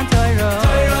Sheno Santoira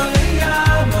Toira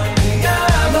Liyamo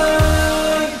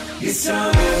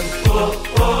Yisrael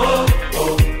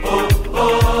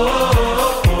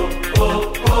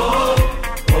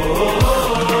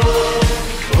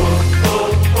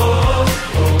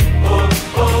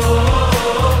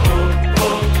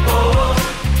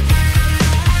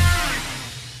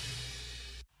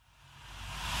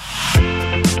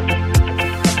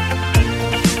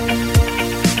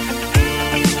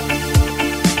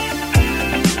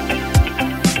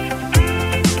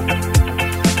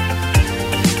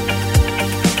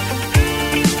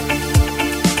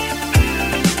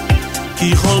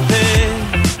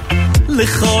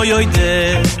Lecho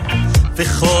yoide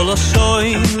V'chol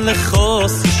oshoin lecho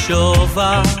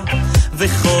sishova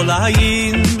V'chol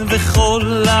ayin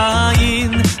V'chol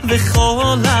ayin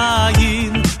V'chol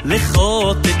ayin Lecho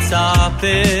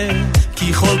tetzape Ki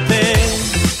chol pe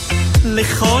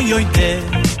Lecho yoide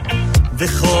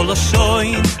V'chol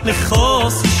oshoin lecho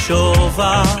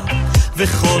sishova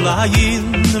V'chol ayin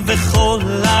V'chol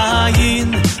ayin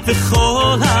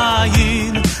V'chol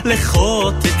ayin Lecho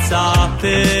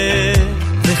tetzape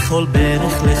V'chol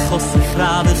berech lecho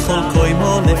sifra V'chol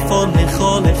koimo lefonecho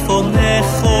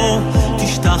Lefonecho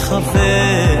tishtachave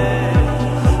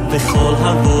V'chol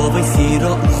havo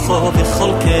v'siro ucho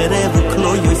V'chol kerev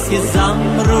uklo yos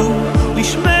yezamru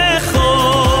Lishmecho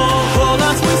Kol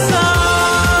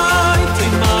atzmoisai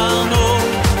Timano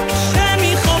Hashem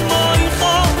yicho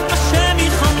moicho Hashem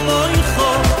yicho moicho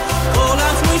Kol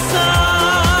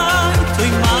atzmoisai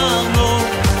Timano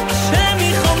Hashem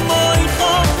yicho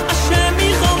moicho Hashem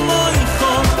yicho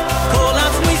moicho Kol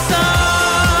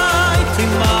atzmoisai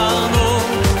Timano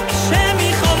Hashem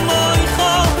yicho moicho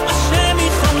Hashem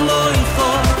yicho moicho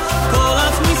Kol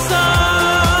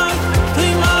atzmoisai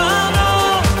Timano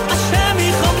Hashem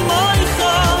yicho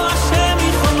moicho Hashem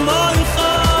yicho moicho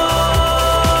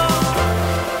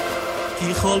Ki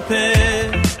chol pe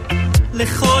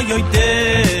לכו יוידה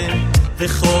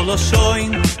וכל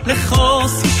השוין לכו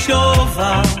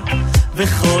סישova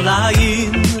וכל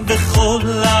העין וכל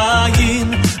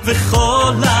העין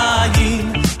וכל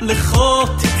העין לכו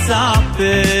תצפה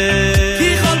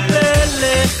כי כל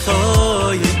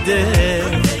לכו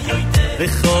יוידה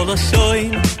וכל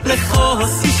השוין לכו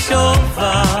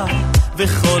סישova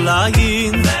וכל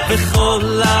העין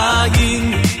וכל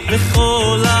העין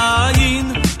וכל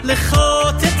העין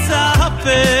לכו תצפה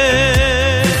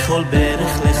וכל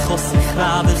ברך לכו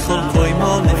סכרה וכל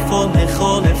קוימו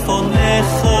לפונכו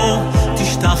לפונכו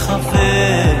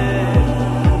תשתחווה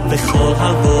וכל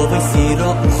הגו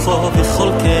וסירו וכו וכל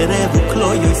קרב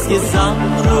וכלו יויס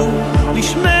יזמרו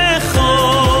לשמחו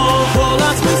כל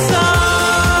עצמסה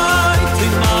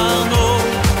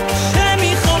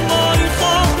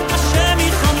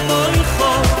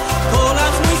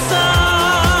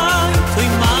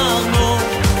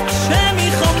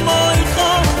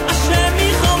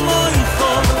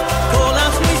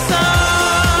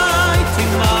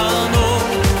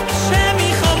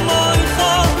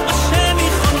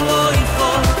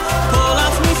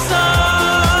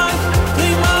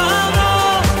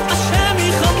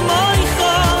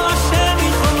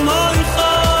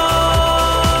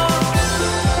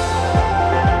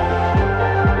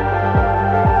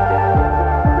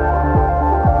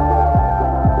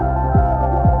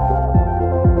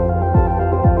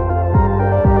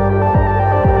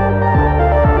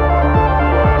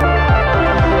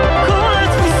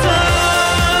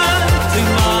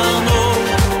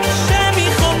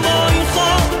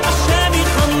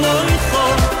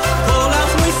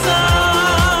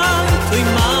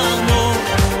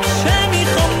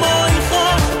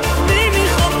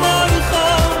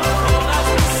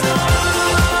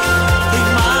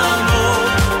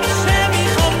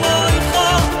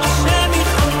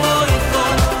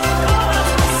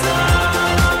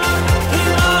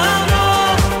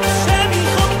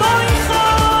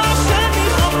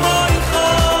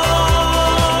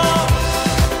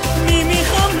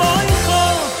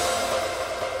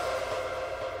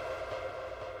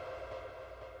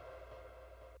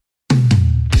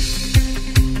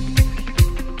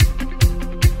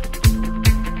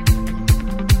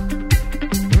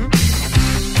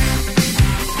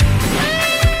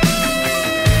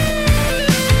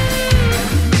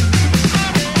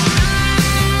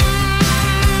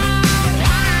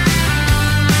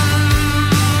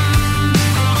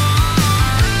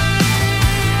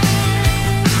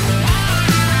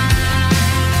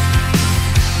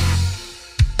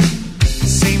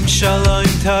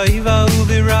Taiva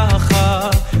uviracha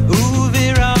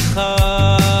uviracha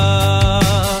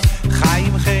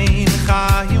Chaim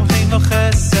chen lo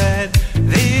chesed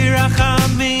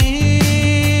virachamim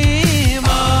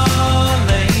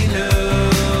aleinu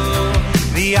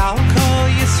v'al kol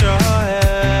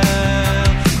Yisrael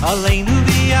aleinu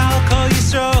v'al kol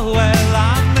Yisrael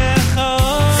amecha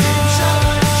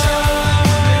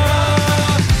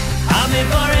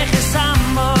Hamevorech es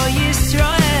amo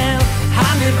Yisrael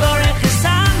Hamevorech es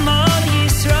amo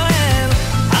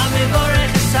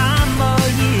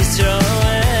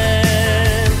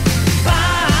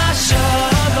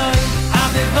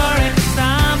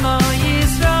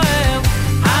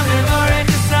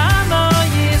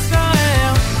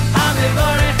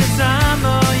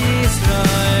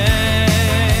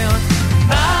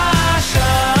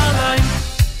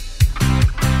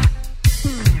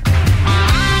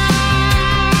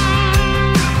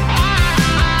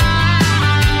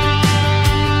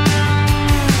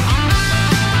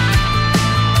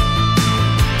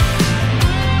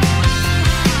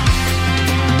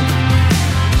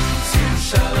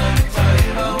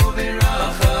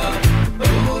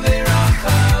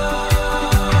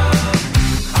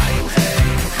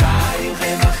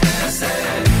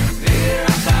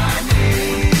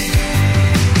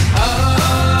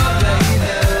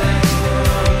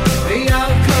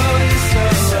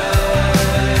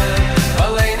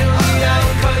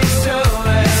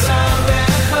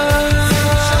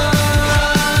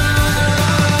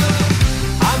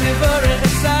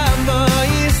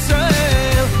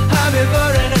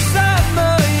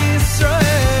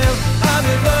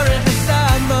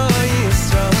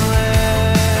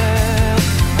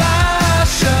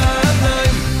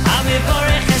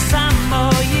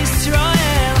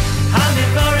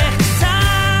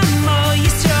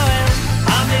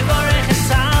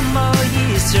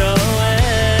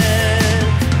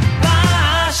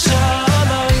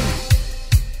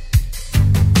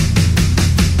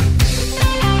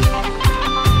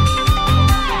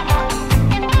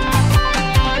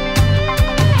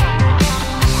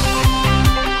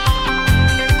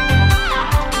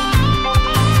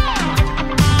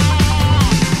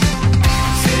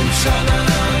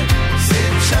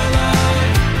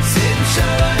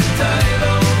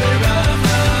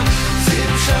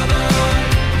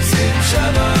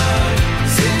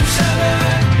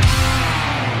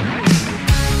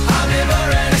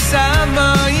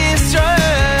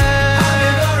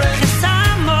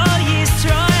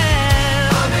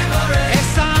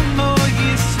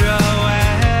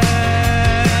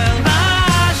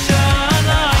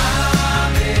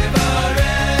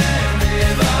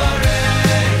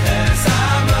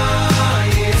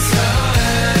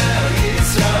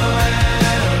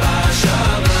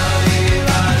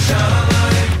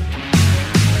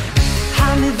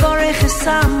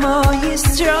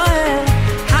Yisrael,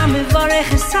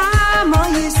 Hamivorech Samo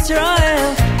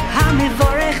Yisrael,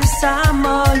 Hamivorech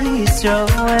Samo Yisrael.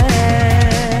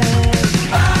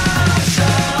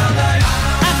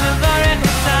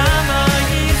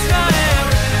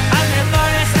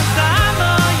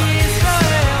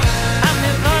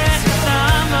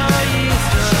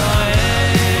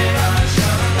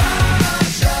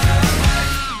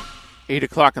 Eight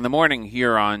o'clock in the morning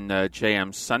here on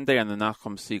JM Sunday on the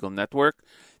Nachum Segal Network.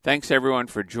 Thanks, everyone,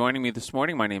 for joining me this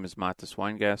morning. My name is Matis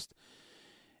Weingast.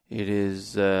 It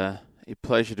is a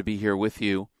pleasure to be here with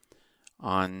you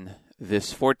on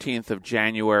this 14th of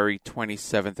January,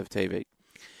 27th of Tevet.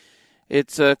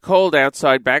 It's cold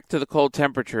outside, back to the cold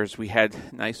temperatures. We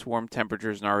had nice warm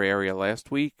temperatures in our area last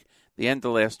week, the end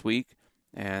of last week.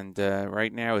 And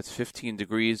right now it's 15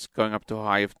 degrees, going up to a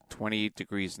high of 28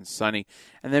 degrees and sunny,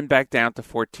 and then back down to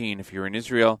 14. If you're in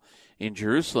Israel, in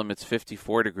Jerusalem, it's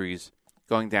 54 degrees,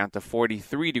 going down to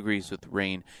 43 degrees with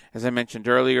rain. As I mentioned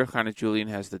earlier, Hannah Julian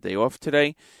has the day off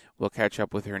today. We'll catch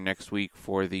up with her next week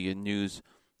for the news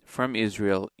from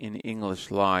Israel in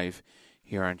English live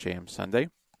here on JM Sunday.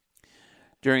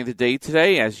 During the day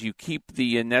today, as you keep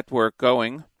the network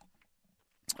going,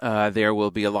 there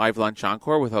will be a live lunch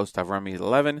encore with host Avrami at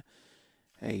 11,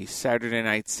 a Saturday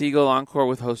night Segal encore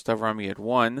with host Avrami at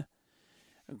 1,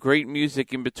 great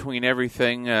music in between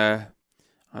everything on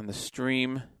the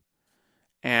stream,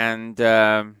 and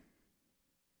tonight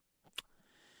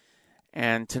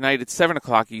at 7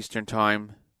 o'clock Eastern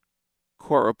Time,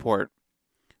 Court Report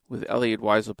with Elliot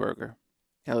Weiselberg.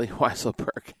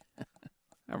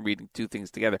 I'm reading two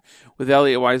things together. With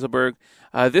Elliot Weiselberg.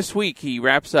 This week, he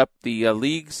wraps up the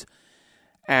leagues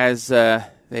as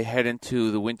they head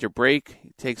into the winter break.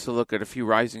 He takes a look at a few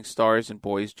rising stars in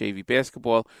boys JV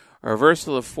basketball, a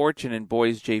reversal of fortune in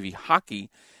boys JV hockey,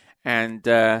 and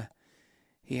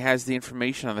he has the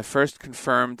information on the first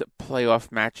confirmed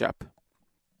playoff matchup.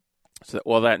 So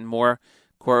all that and more.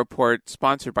 Core Report,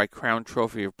 sponsored by Crown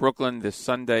Trophy of Brooklyn, this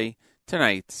Sunday,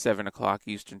 tonight, 7 o'clock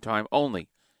Eastern Time, only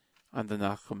on the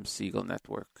Nachum Segal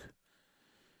Network.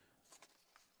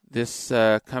 This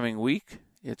coming week,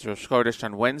 it's Rosh Chodesh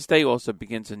on Wednesday. Also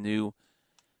begins a new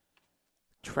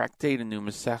tractate, a new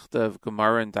Masechta of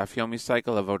Gemara and Daf Yomi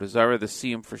cycle of Avodah Zarah. The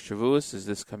Siyum for Shavuos is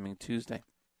this coming Tuesday.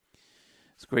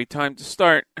 It's a great time to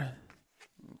start.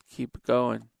 Keep it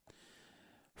going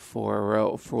for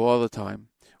all the time.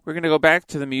 We're going to go back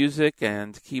to the music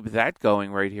and keep that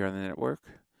going right here on the network.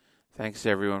 Thanks,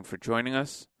 everyone, for joining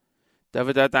us.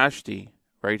 David Adashti,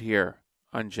 right here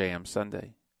on JM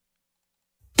Sunday.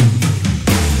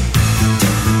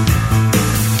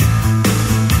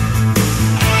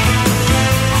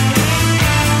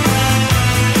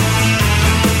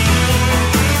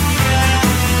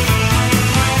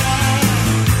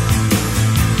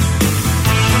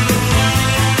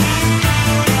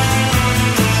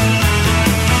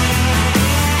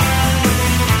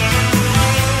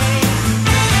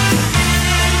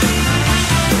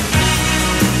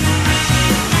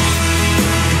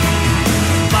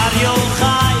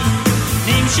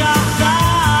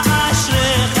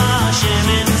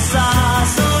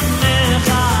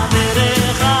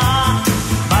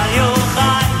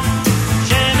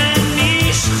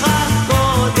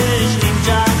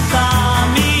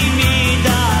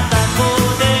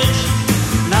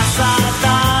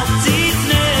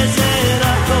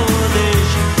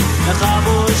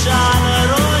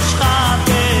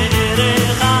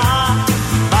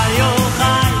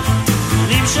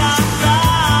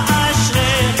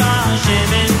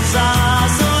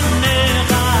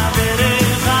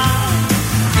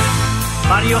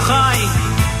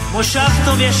 מושב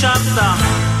טוב ישבת,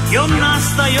 יום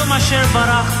נסת, יום אשר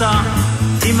ברחת,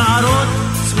 במערות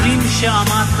צורים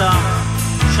שעמדת,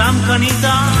 שם קנית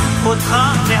אותך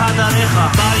והדרך.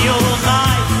 בר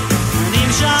יוחאי,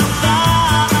 נמשכת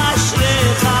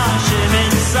אשריך,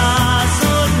 שמן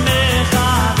ששון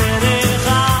מחבריך.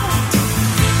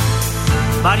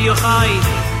 בר יוחאי,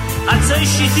 עצי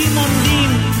שיטים עומדים,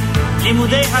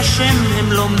 לימודי השם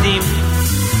הם לומדים,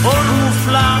 אור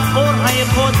מופלא, אור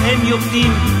היפות הם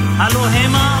יוקדים, הלא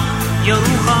המה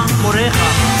ירוך מורך.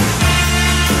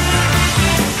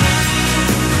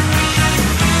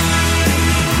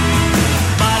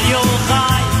 בר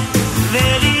יוחאי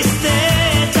וליסטי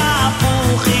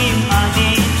תפוחים,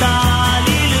 ענית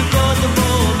ללכוד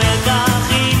בו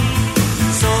מקחים,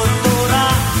 סוד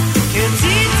תורה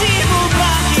כציצים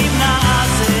וברקים,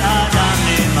 נעשה אדם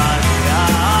למראה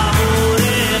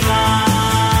עבורך.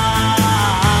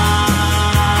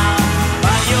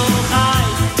 בר יוחאי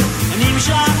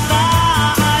נמשכת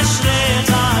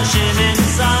אשריך,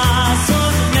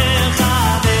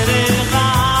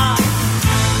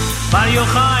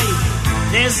 יוחאי,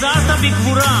 נעזרת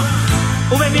בגבורה,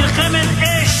 ובמלחמת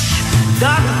אש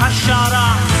דג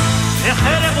השערה,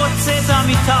 החרב הוצאת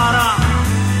מתארה,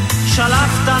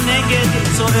 שלפת נגד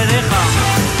צורריך.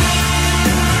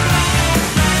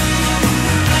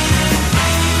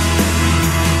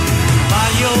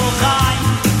 יוחאי,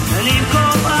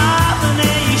 למקום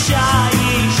אבני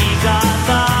שיש, הגעת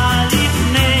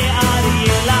לפני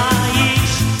אריאל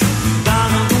האיש,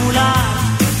 גם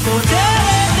מולד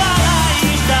כותרת על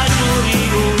האיש, תשורי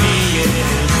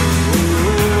ומיחורך.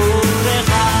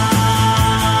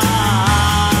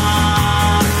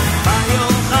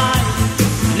 יוחאי,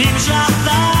 נמשכת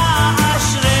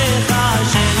אשריך,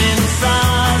 שנמצא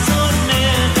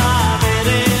זונך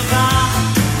ברך.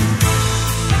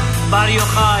 בר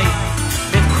יוחאי,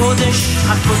 בקודש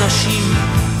הקודשים,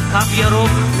 קו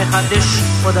ירוק מחדש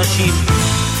חודשים,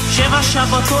 7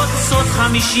 שבתות סוד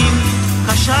 50,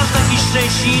 קשרת קשרי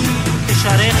שין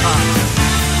קשריך.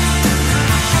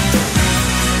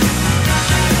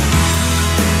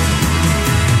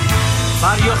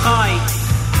 בר יוחאי,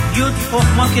 יוד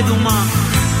חוכמה קדומה,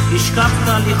 השקפת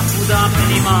לכבודה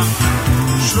פנימה,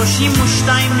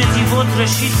 32 נתיבות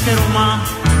ראשית תרומה,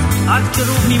 עד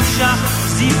קירוב נמשך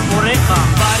זיו פורך.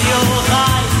 בר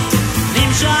יוחאי,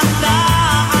 נמשכת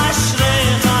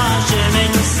אשריך,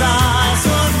 שמנסה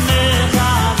זונך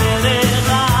ברך.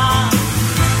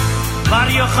 בר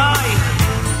יוחאי,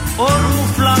 אור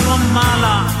מופלא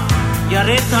ומעלה,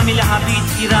 יראת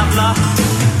מלהביט ירב לך,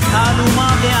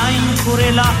 תעלומה בעין קורא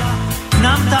לך,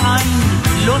 נמת עין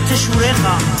לא תשורך.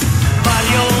 בר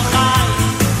יוחאי,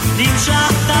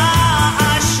 נמשכת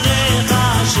אשריך,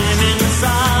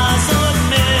 שמנסה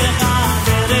זונך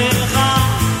ברך.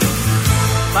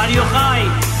 בר יוחאי,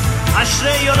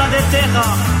 אשרי יולדתך,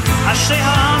 אשרי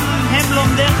העם הם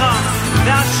לומדיך,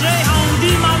 ואשרי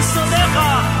העומדים על סודך,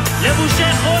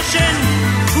 לבושי חושן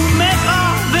תומך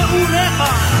ואורך.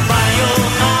 בר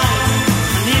יוחאי,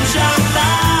 נמשכת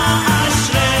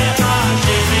אשריך,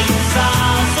 שנמצא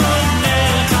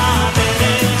זונך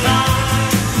ברך.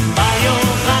 בר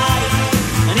יוחאי,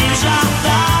 נמשכת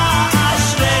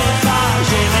אשריך,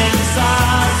 שנמצא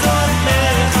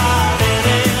זונך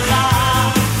ברך.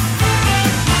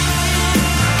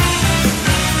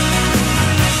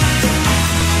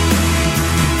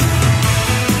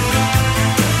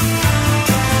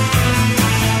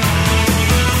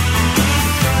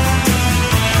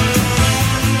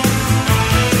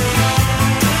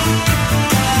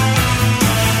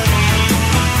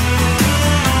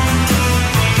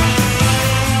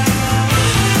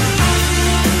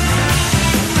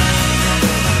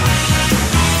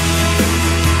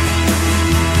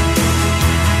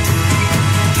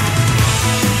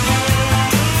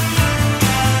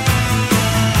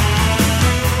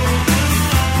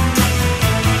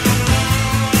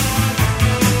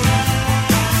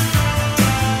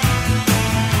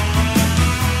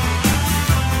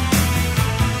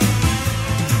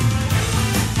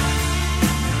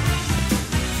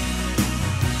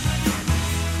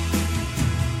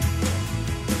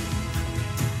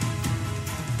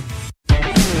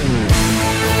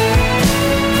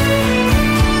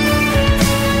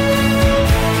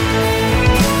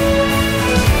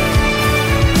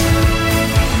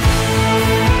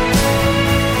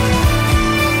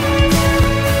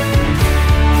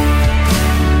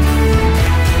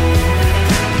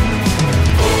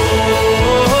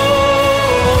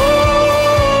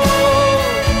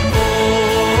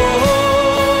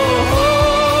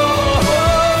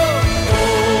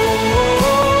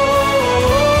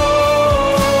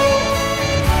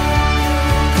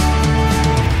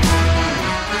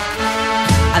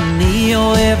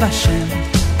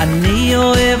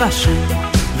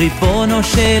 ריבונו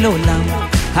של עולם,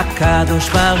 הקדוש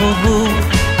ברוך הוא,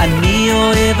 אני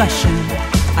אוהב השם,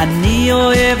 אני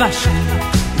אוהב השם,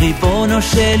 ריבונו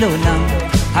של עולם,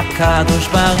 הקדוש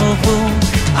ברוך הוא,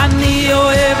 אני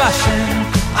אוהב השם,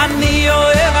 אני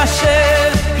אוהב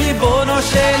השם, ריבונו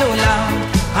של עולם,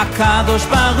 הקדוש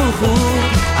ברוך הוא,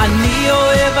 אני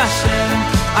אוהב השם,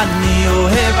 אני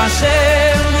אוהב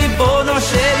השם, ריבונו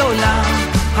של עולם,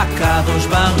 הקדוש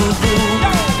ברוך הוא.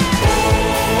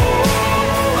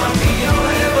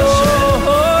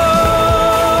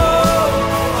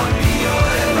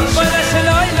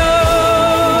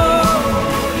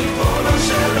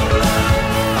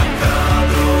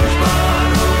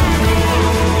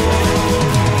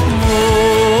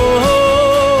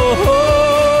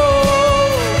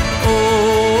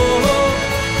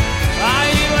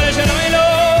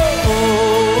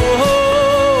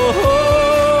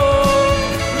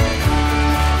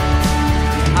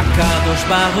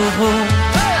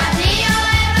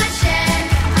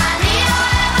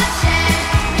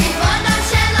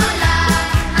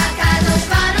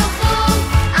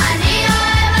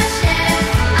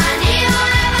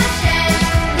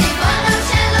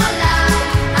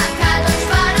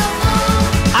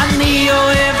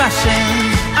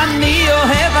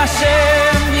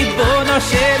 השם ריבונו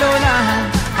של עולם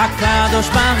הקדוש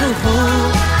ברוך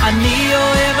הוא אני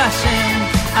אוהב השם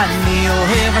אני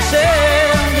אוהב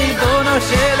השם ריבונו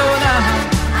של עולם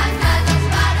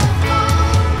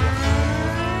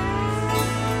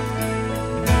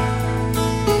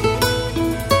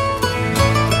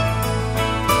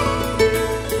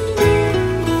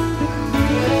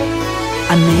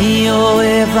אני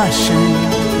אוהב השם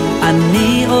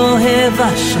אני אוהב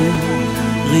השם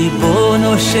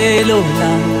ריבונו של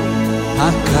עולם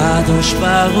הקדוש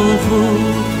ברוך הוא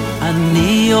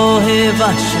אני אוהב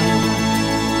השם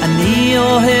אני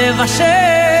אוהב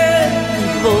השם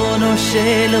ריבונו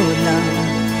של עולם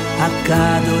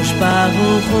הקדוש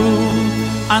ברוך הוא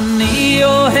אני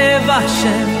אוהב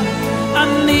השם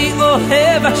אני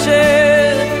אוהב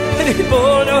השם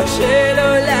ריבונו של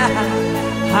עולם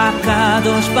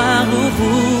הקדוש ברוך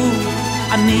הוא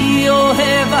אני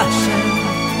אוהב השם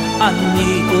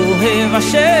אני אוהב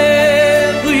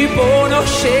השם ריבונו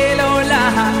של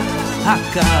עולם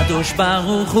הקדוש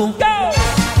ברוך הוא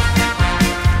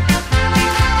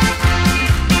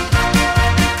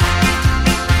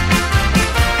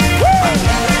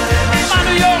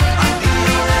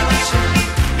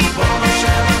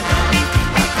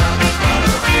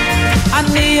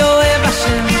אני אוהב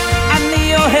השם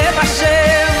אני אוהב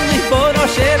השם ריבונו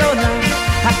של עולם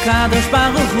הקדוש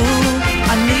ברוך הוא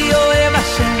אני אוהב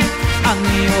השם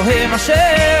אני אוהב השם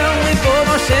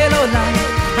ריבונו של עולם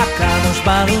הקדוש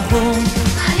ברוך הוא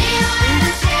אני אוהב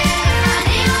השם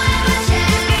אני אוהב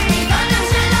השם ריבונו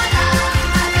של עולם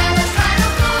הקדוש ברוך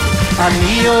הוא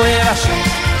אני אוהב השם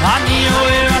אני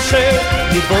אוהב השם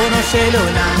ריבונו של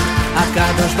עולם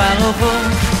הקדוש ברוך הוא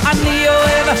אני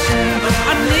אוהב השם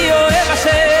אני אוהב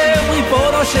השם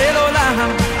ריבונו של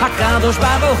עולם הקדוש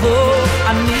ברוך הוא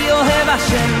אני אוהב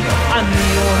השם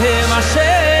אני אוהב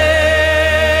השם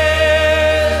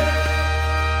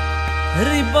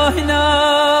ריבונו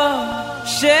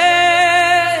של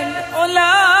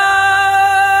עולם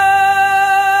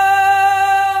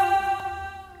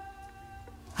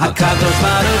הקדוש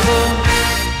ברוך הוא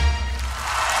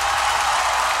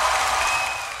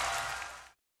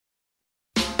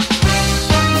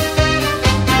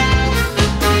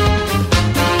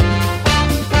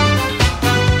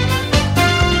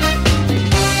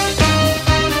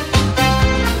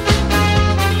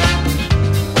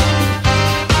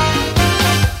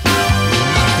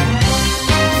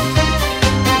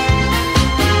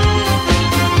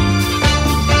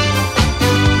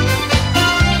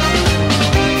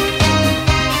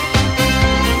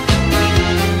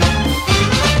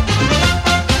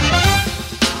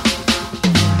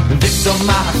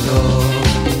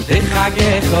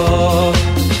חגךו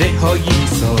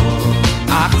והויסו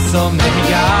אך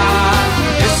שמח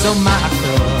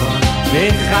ושמחתו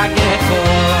בחגךו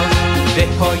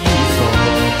והויסו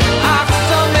אך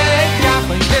שמח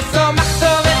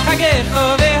ושמחתו בחגךו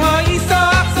והויסו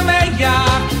אך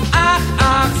שמח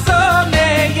אך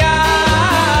שמח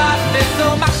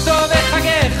ושמחתו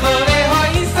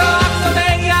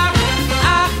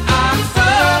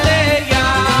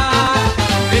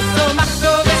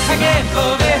בחגךו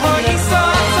והויסו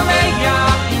אך שמח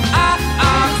אך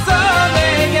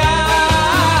שמח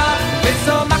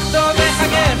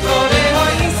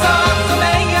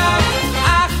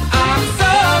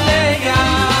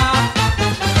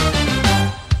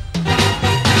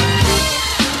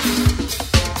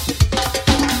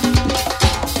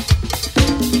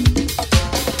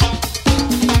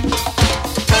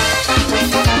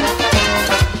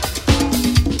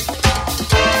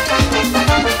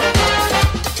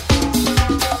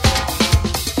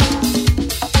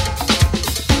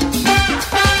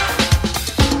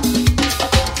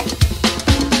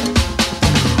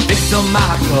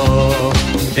ושמחתו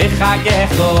בחגךו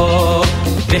בחגךו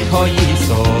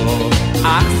והויסו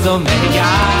אך שמח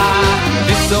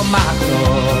ושמחתו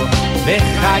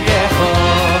בחגךו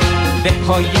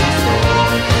והויסו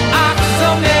אך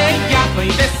שמח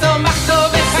ושמחתו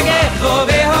בחגךו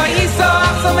והויסו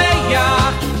אך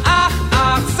שמח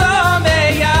אך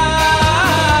שמח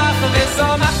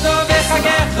ושמחתו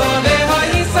בחגךו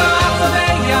והויסו אך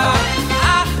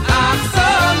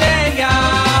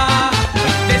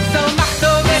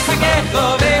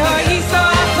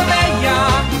שמח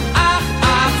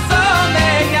אך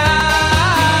שמח ושמחתו בחגךו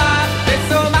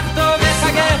ושמחתו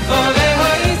בחגךו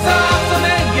והויסו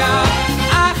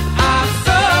אך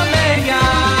שמח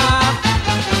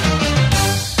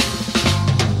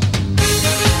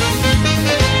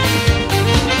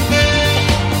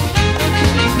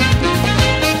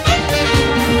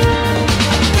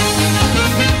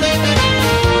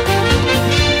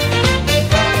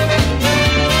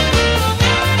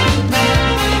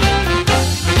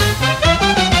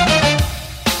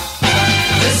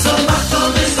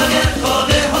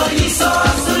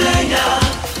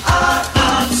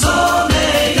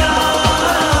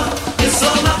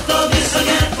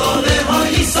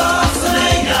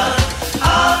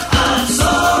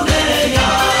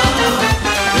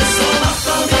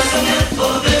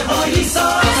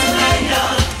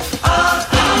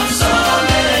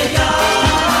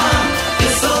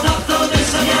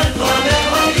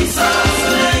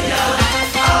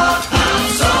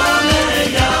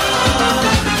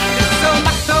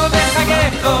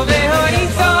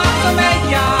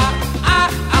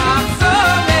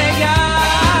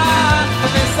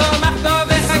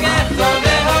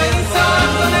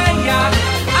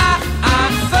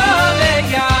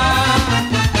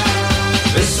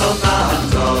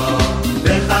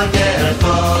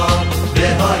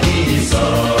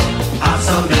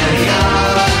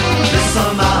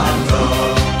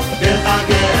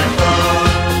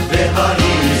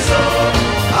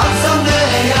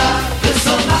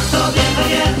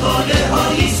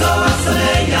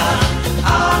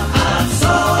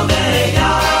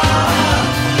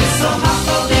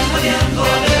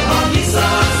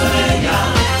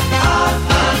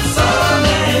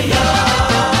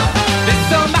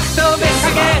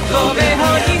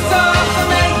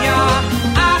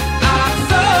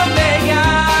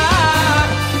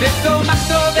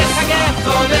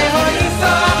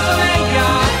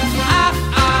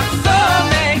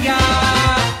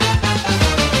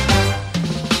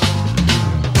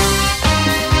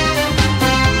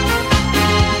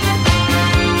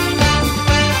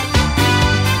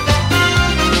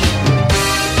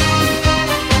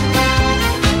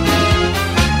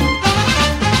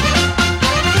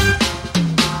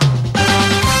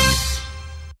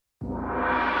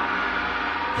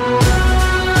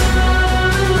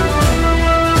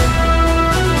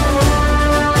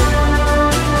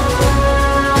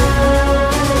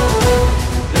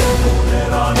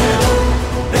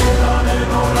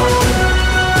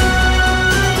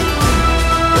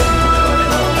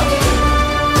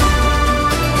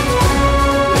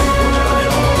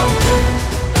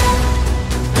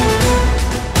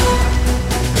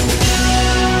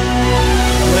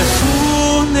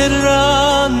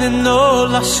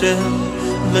Hashem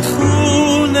Lechu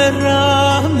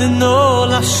neraneno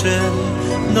Hashem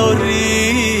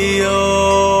Norio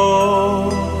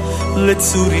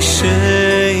Letzur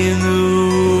Isheinu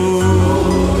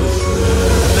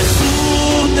Lechu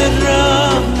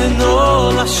neraneno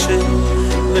Hashem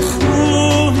Lechu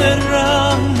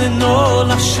neraneno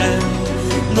Hashem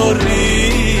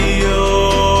Norio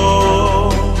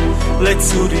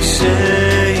Letzur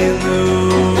Isheinu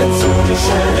Lechu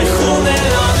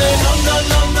neraneno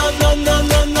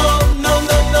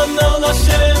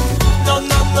Hashem, no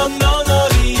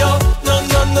Rio,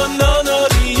 no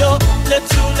Rio,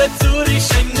 let's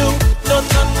Rishenu,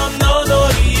 no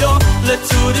Rio,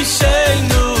 let's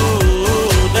Rishenu,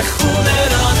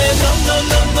 Lechunerane, no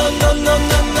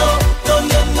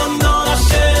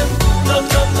Hashem, no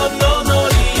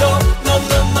Rio,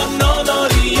 no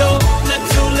Rio,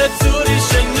 let's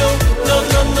Rishenu, no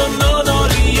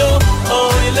Rio,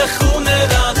 oh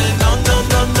Lechunerane, no.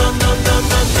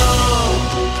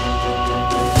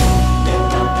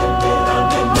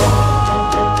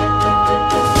 Letzur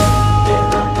Isheinu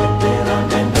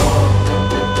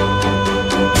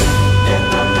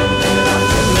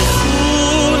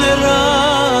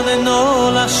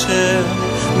Lechunerano Hashem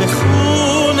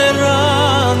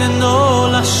Lechunerano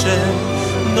Hashem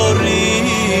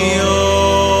Norio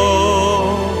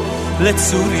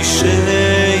Letzur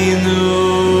Isheinu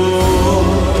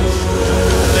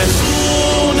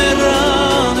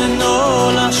Lechunerano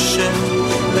Hashem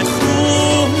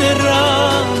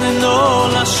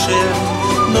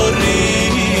No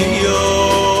Rio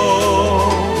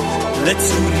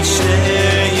Letzur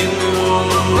Isheinu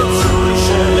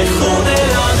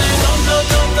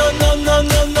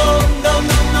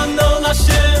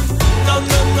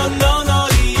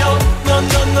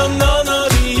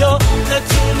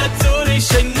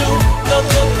No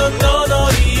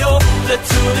Rio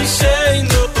Letzur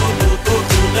Isheinu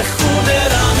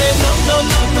Lechunerane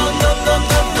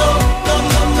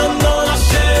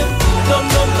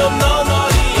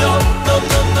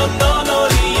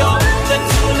No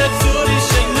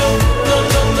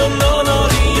Hashem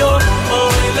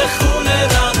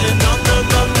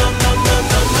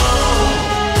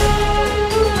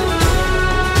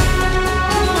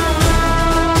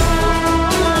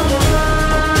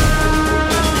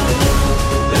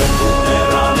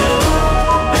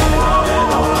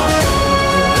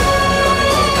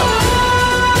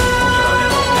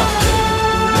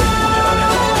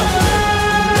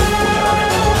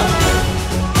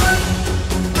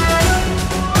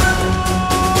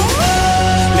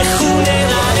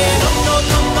Rio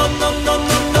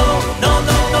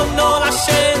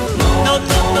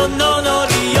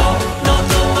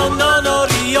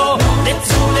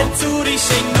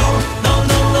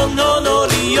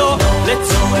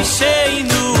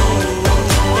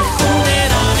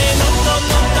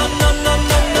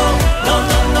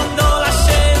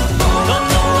No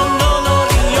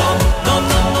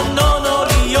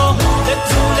Rio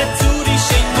Letzur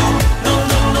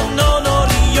Isheinu No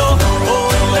Rio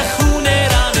Oh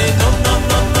Lechunerane No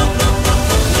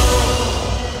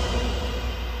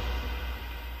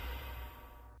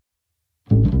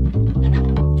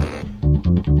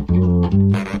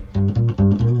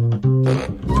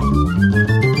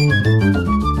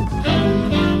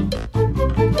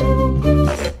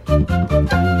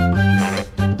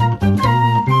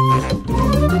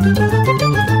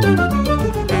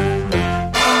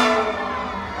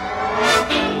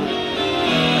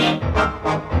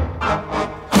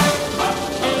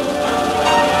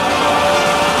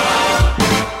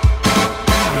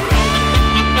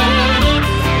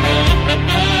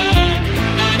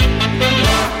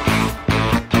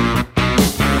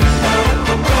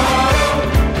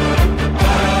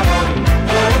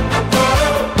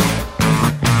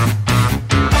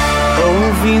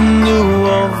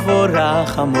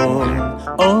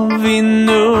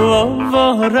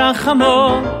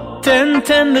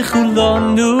Ten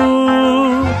lechulonu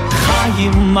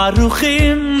Chayim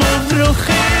maruchim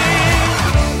uvruchim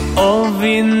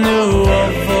Ovinu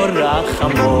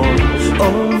ovorachamon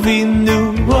Ovinu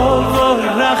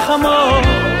ovorachamon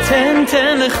Ten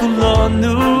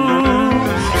lechulonu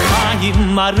Chayim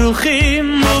maruchim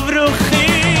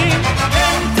uvruchim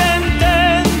Ten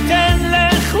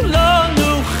lechulonu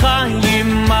Chayim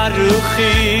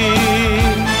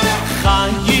maruchim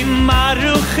Chayim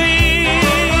maruchim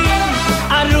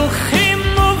Aruchim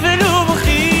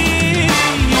uveruchim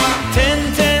Ten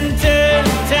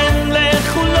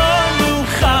lechulonu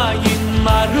Chayim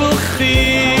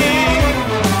maruchim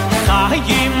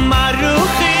Chayim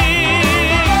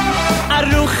maruchim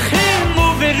Aruchim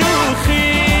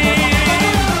uveruchim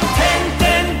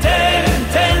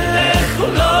Ten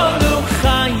lechulonu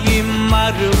Chayim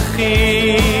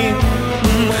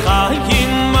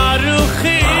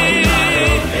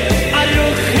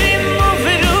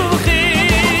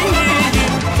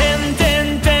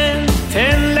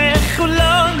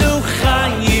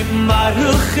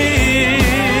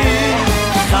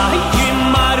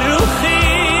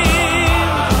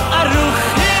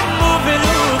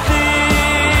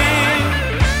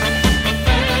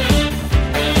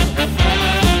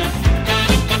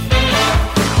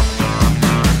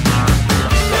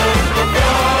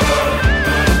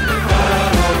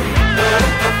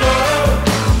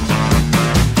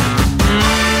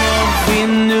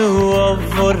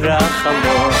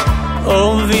rachamo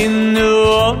Ovinu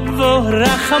ovo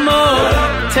rachamo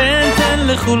Ten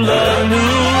lechulanu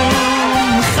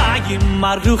Chayim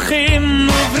maruchim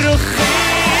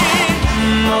uvruchim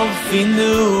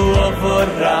Ovinu ovo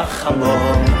rachamo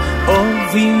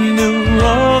Ovinu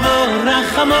ovo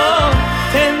rachamo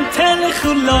Ten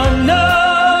lechulanu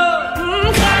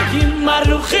Chayim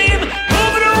maruchim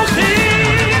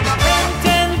uvruchim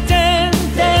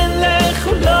Ten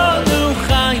lechulanu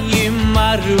Chayim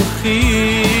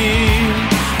maruchim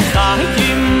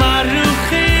Chayim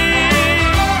maruchim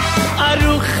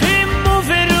Aruchim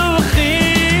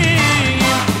uveruchim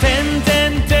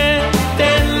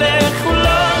Ten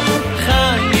lechulanu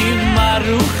Chayim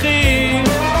maruchim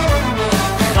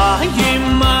Chayim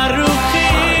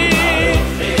maruchim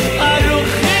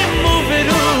Aruchim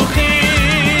uveruchim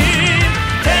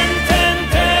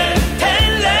Ten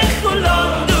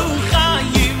lechulanu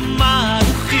Chayim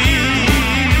maruchim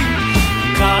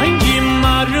Chayim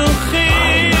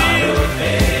maruchim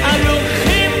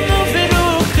Aruchim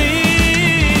uveruchim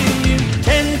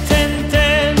Ten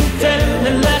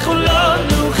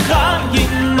lechulanu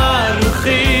Chayim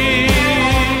maruchim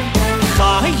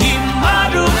Chayim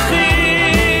maruchim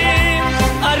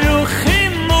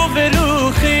Aruchim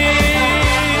uveruchim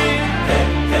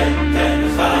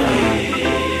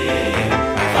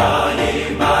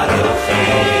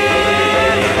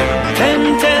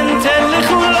Ten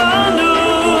lechulanu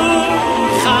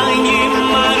Chayim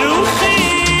maruchim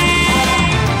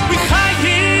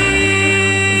Chayim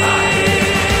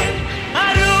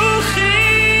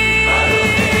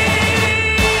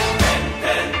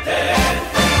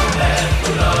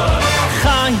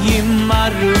Chayim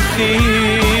maruchim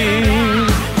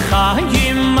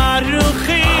Chayim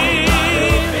maruchim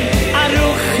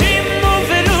Aruchim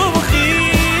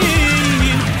uveruchim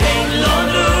Tein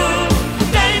lanu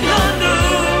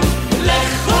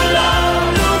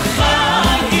lechulanu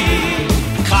Chayim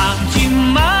Chayim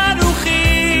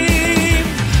maruchim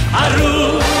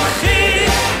Aruchim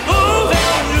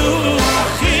uveruchim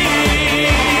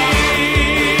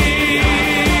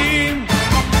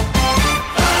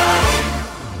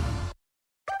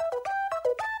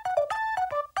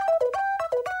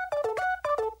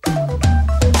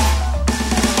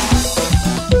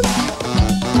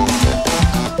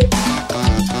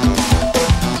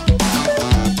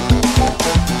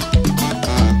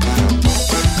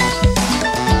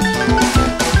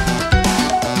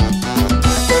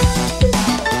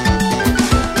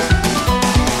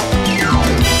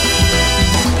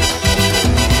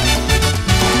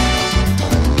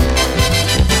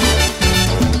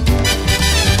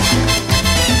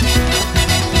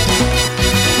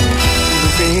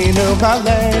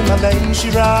Malay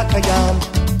Shira Kayam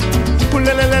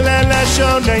Ulelelele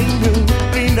Shoneinu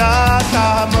Rina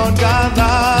Kamon Gala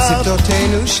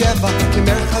Sifdotenu Sheva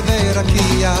Kimerchave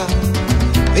Rakia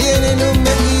Vienenu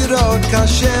Meirot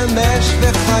Kashemesh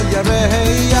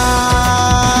Vechayareya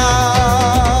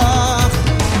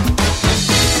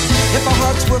If our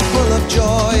hearts were full of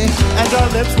joy and our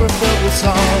lips were filled with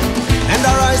song and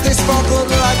our eyes they sparkled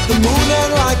like the moon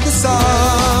and like the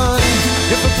sun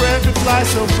If a prayer could fly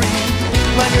so free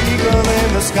like an eagle in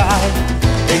the sky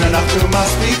Ain't enough to my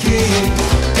speaking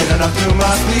Ain't enough to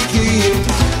my speaking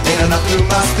Ain't enough to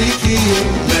my speaking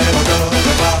Never go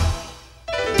never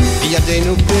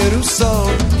Yadenu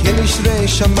perusot Kenishrei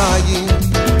shamayim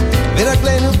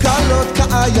Veraglenu kalot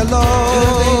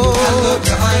ka'ayalot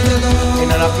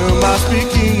Ain't enough to my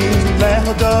speaking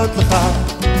Lehodot lecha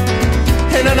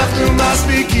Ain't enough to my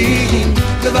speaking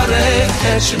Levarech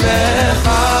et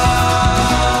shemecha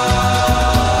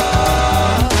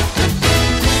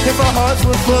If our hearts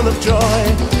were full of joy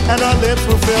and our lips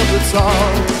were filled with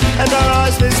song and our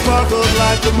eyes they sparkled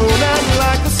like the moon and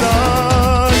like the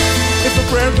sun If a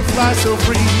prayer could fly so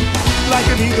free like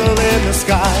an eagle in the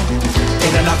sky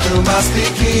Ain't enough to my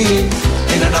speaking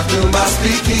Ain't enough to my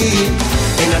speaking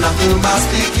Ain't enough to my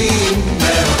speaking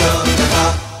Never go never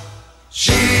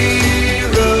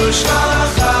Shiru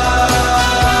Shvacha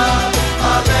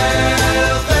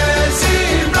Avel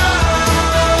Vezimra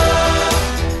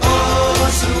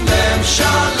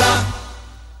Shala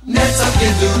Netzach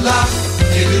Gedula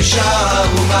Kedusha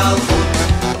Umalchut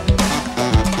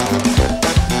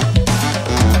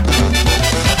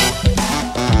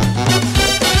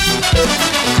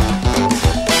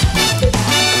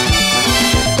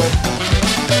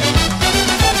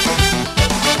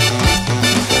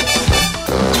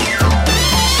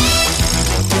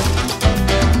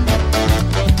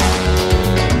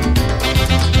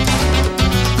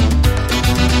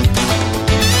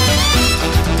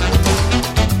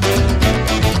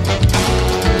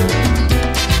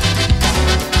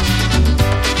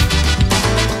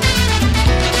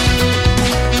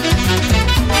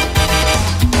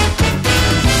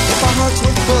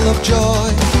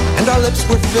our lips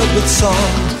were filled with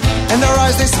song, and our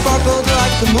eyes they sparkled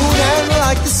like the moon and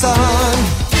like the sun.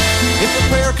 If a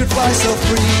prayer could fly so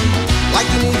free, like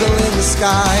an eagle in the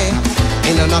sky,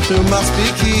 in a naftu must be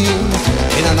king,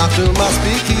 in a naftu must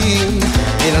be king,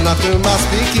 in a naftu must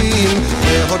be king.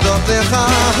 Lehodot lecha,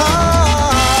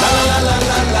 la la la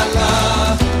la la la,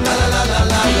 la la la la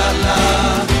la la la,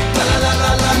 la la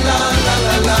la la la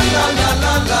la la la la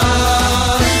la la.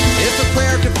 If a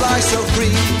prayer could fly so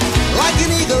free, like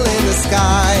an eagle in the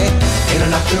sky, in a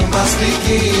naftu must be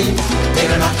king, in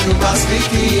a naftu must be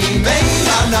king,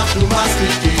 in a naftu must be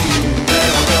king.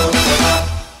 Lehodot lecha.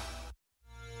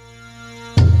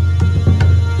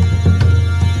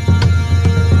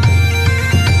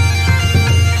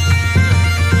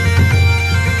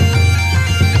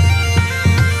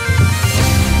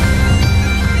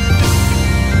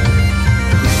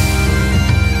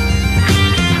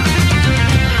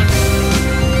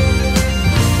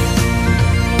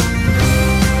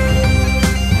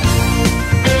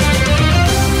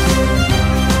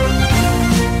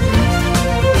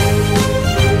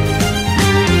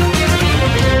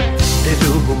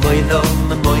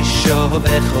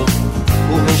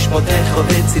 ומשפטך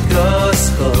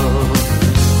בצדקוסך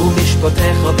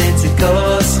ומשפטך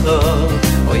בצדקוסך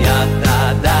או יא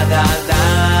דה דה דה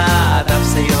דה דף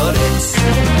סיורץ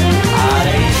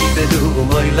אי בדו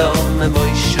מוי לום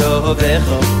מוי שובך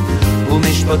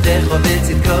ומשפטך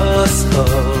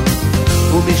בצדקוסך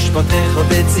ומשפטך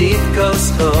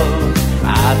בצדקוסך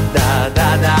דה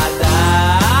דה דה דה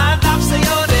דף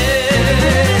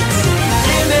סיורץ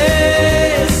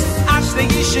חמס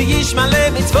אשרי ישמעלה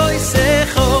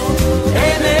מצווייסך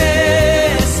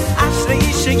אמס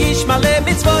אשרי ישמעלה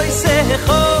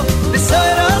מצווייסך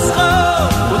בסוירסך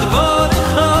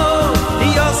ודבורך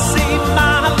יוסי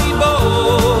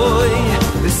מעליבוי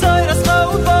בסוירסך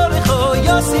ודבורך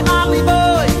יוסי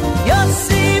מעליבוי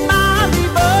יוסי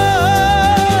מעליבוי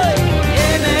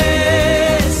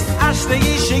אמס אשרי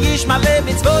ישמעלה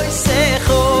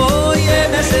מצווייסך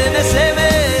אמס אמס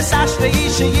אמס אשרי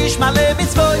ישמעלה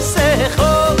מצווייסך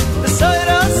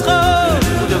בסוירסך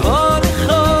ודבורך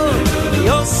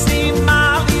יוסי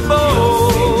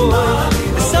מעליבוי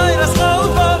בסוירסך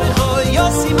ודבורך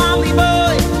יוסי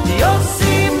מעליבוי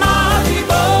יוסי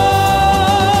מעליבוי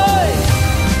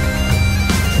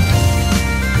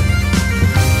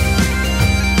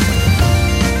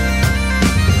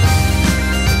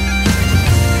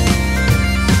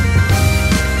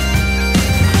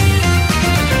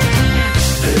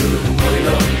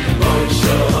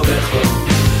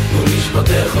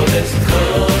ומשפטך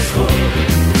בצדקוסך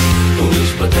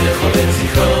ומשפטך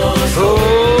בצדקוסך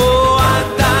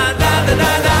דה דה דה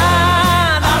דה דה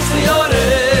נפסי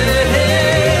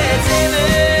אורץ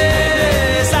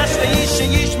אמס אשרי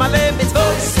שישמעלה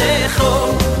מצווייסך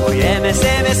אמס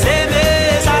אמס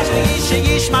אמס אשרי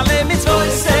שישמעלה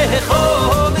מצווייסך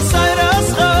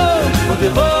בסוירסך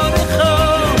ודבורך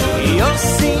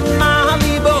יוסי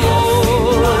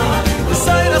מעליבוי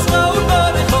בסוירסך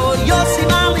ודבורך יוסי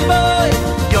מעליבוי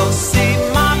יוסי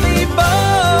מעליבוי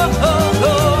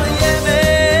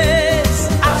אמס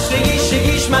אשרי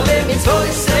שישמעלה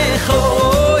מצווייסך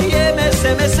אמס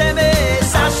אמס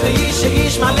אמס אשרי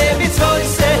שישמעלה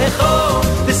מצווייסך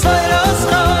בסוירסך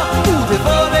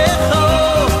ודבורך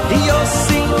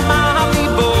יוסי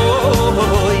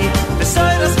מעליבוי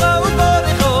בסוירסך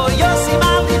ודבורך יוסי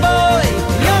מעליבוי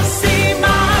יוסי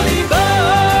מעליבוי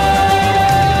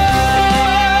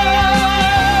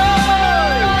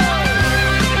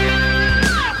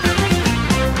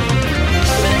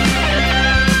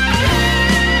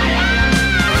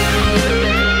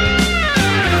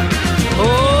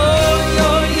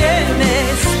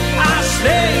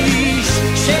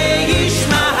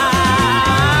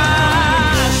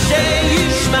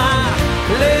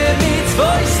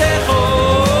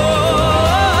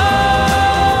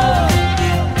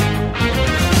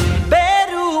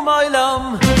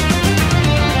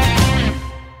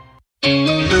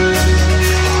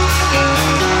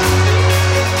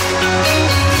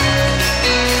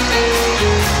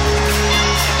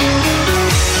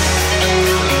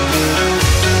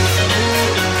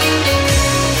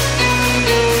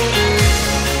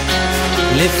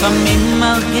לפעמים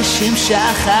מרגישים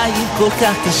שהחיים כל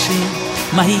כך קשים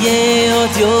מה יהיה עוד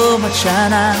יום עד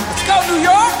שנה Let's go New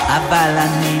York! אבל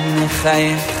אני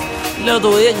מחייך לא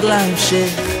דואג להמשך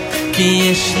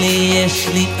כי יש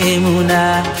לי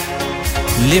אמונה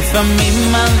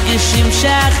לפעמים מרגישים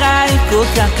שהחיים כל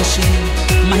כך קשים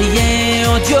מה יהיה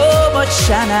עוד יום עד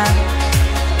שנה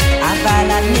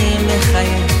אבל אני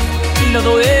מחייך לא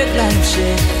דואג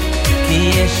להמשך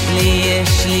כי יש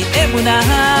לי אמונה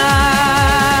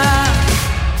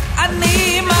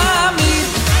אני מאמין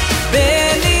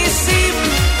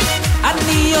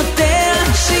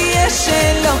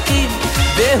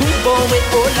בורא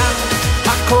עולם,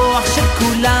 הכוח של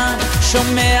כולם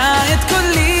שומע את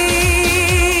קולי.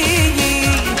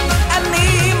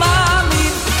 אני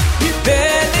מאמין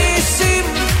בניסים,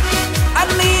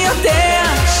 אני יודע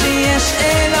שיש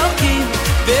אלוקים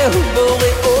והוא בורא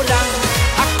עולם,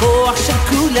 הכוח של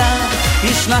כולם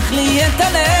ישלח לי את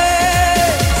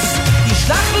הנס,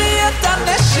 ישלח לי את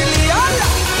הנס שלי. יאללה,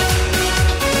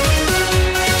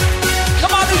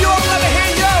 come on New York, let me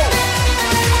hear you.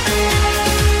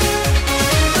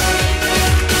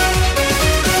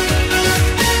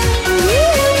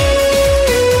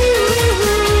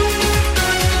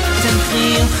 תן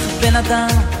חיוך בן אדם,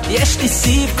 יש לי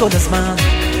סיב כל הזמן,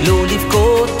 לא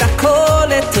לבכות, הכל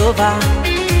לטובה,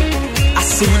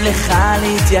 אסור לך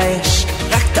להתייאש,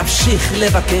 רק תמשיך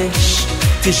לבקש,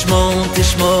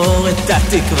 תשמור את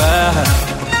התקווה.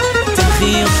 תן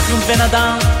חיוך בן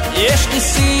אדם, יש לי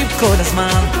סיב כל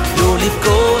הזמן, לא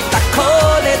לבכות,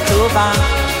 הכל לטובה,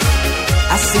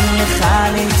 אסור לך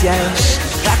להתייאש,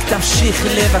 רק תמשיך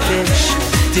לבקש,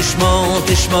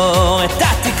 תשמור את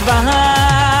התקווה.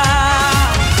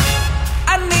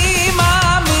 אני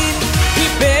מאמין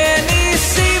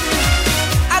בניסים,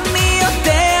 אני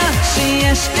יודע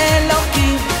שיש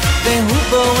אלוקים והוא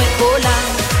בורא עולם,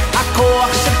 הכוח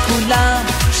של כולם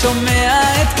שומע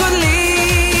את קולי.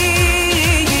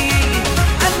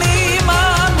 אני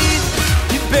מאמין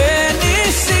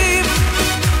בניסים,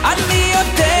 אני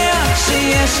יודע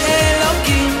שיש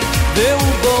אלוקים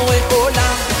והוא בורא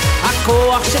עולם,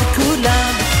 הכוח של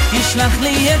כולם ישלח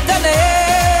לי את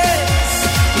הנס,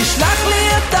 ישלח לי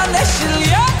את הנס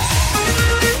שלי.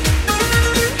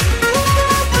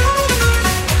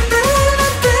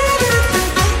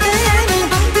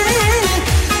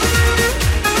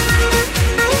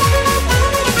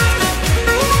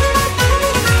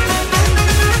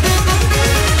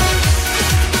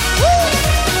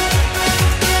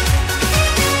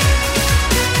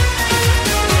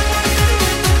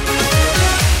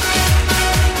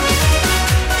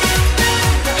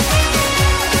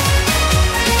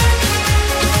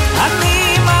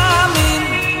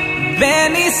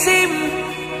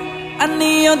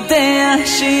 אני יודע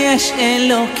שיש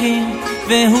אלוקים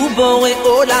והוא בורא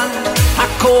עולם,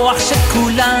 הכוח של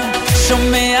כולם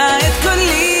שומע את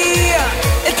קולי,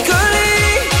 את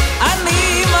קולי.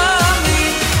 אני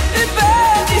מאמין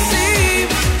בניסים,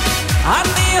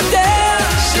 אני יודע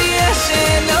שיש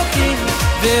אלוקים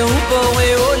והוא בורא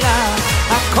עולם,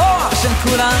 הכוח של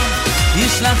כולם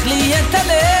ישלח לי את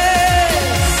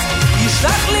הנס,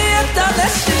 ישלח לי את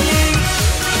הנס שלי.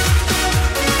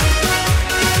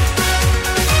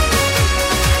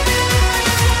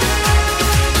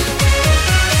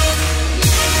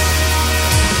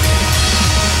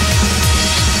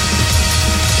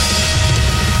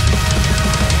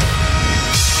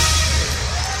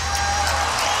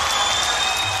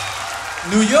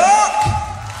 New York!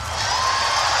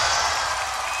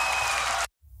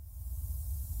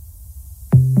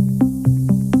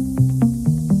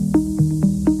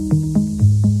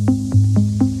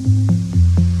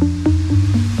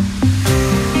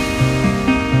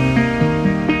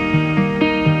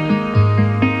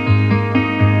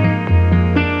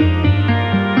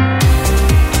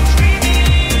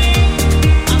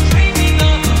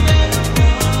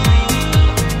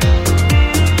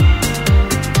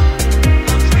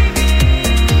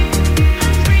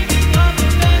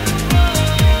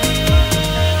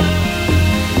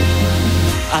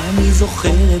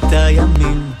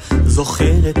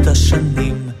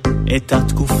 את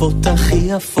התקופות הכי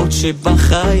יפות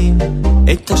שבחיים,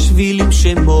 את השבילים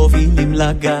שמובילים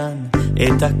לגן,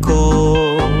 את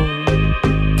הכל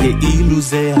כאילו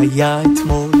זה היה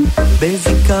אתמול,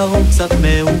 בזיכרון קצת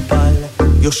מעובל,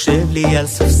 יושב לי על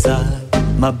ספסל,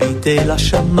 מביט אל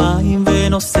השמיים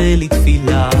ונושא לי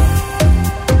תפילה,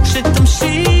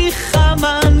 שתמשיך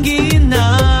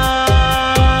המנגינה.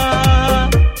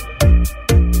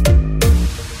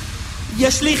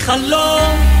 יש לי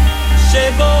חלום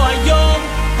שבו היום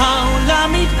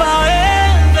העולם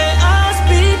מתבהר, ואז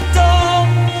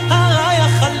פתאום הרי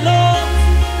החלום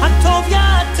הטוב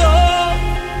יעטור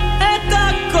את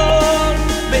הכל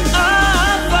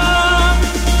באהבה.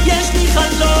 יש לי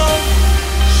חלום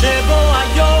שבו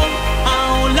היום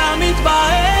העולם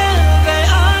מתבהר,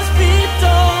 ואז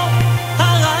פתאום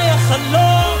הרי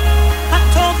החלום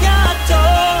הטוב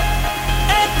יעטור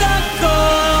את הכל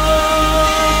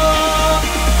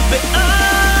באהבה.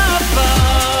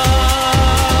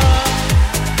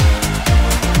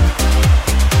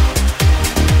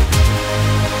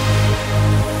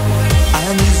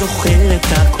 זוכר את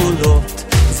הקולות,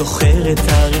 זוכר את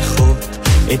הריחות,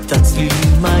 את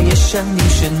הצלילים הישנים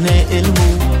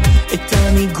שנעלמו, את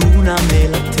הניגון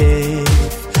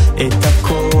המלטף, את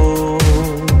הכל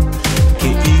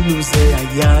כאילו זה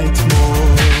היה אתמול.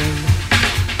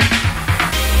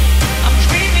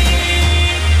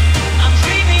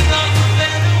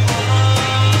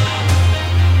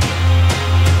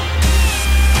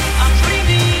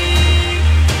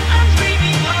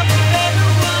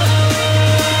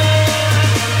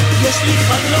 יש לי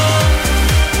חלום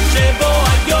שבו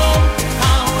היום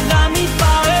העולם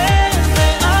מתפאר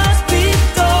ואז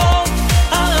פתאום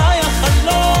הרי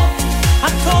החלום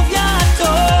הטוב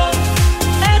יעטור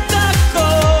את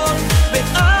הכל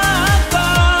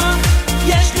באהבה.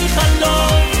 יש לי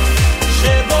חלום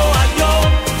שבו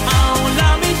היום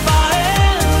העולם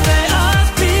מתפאר ואז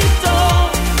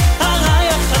פתאום הרי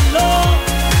החלום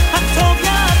הטוב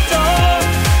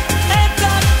יעטור את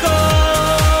הכל.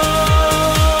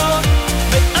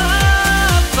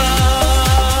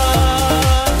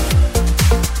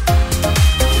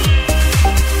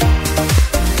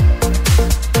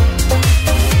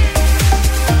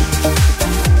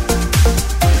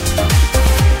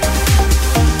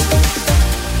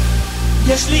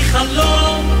 יש לי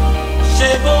חלום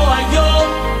שבו היום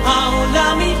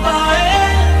העולם מתפאר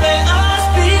ואז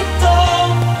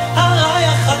פתאום הרי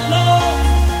החלום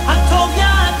הטוב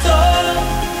יעטור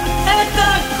את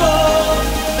הכל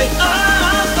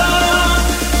באהבה.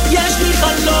 יש לי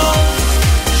חלום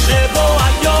שבו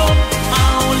היום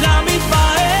העולם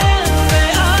מתפאר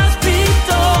ואז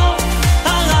פתאום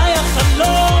הרי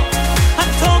החלום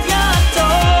הטוב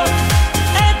יעטור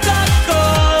את הכל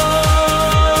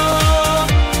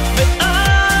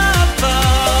באהבה.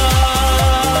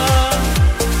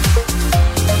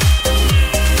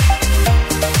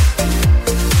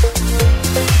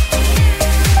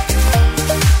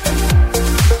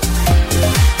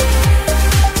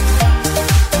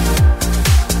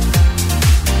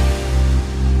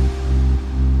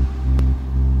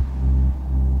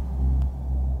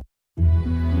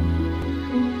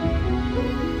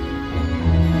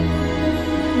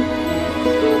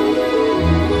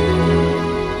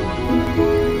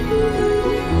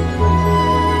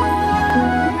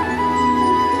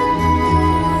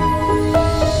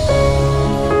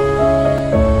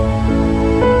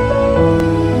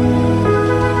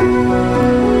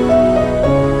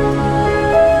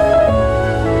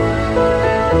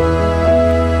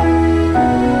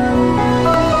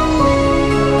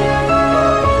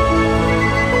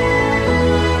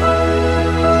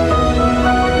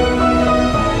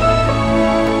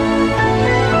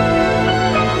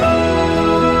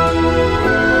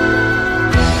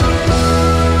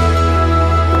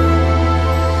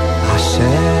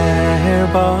 אשר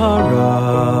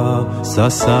ברא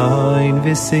ששון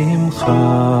ושמחה,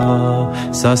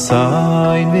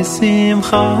 ששון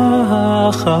ושמחה,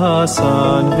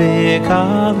 חסון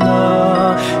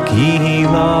וקלה,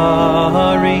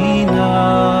 קהילה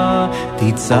רינה,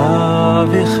 תצא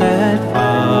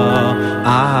וחדווה,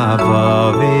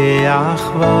 אהבה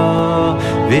ואחווה,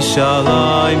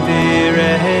 ושלום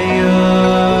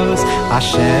ורעיוס.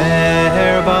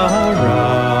 אשר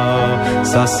ברא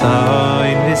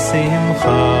ששון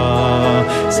ושמחה,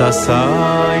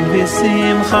 ששון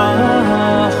ושמחה,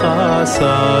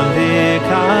 חסון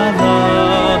וקלה,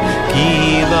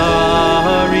 קהילה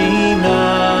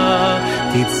רינה,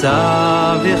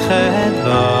 תצא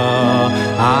וחדווה,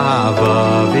 אהבה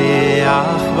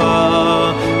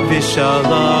ואחווה,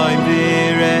 ושלום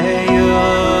ורעיוס.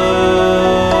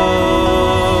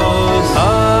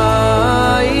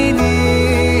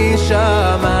 עיני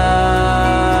שמע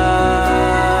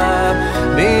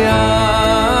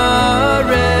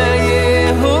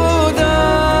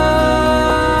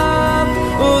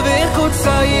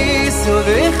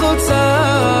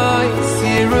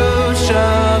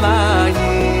ירושלים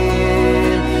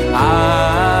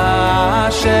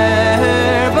אשר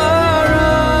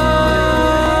ברא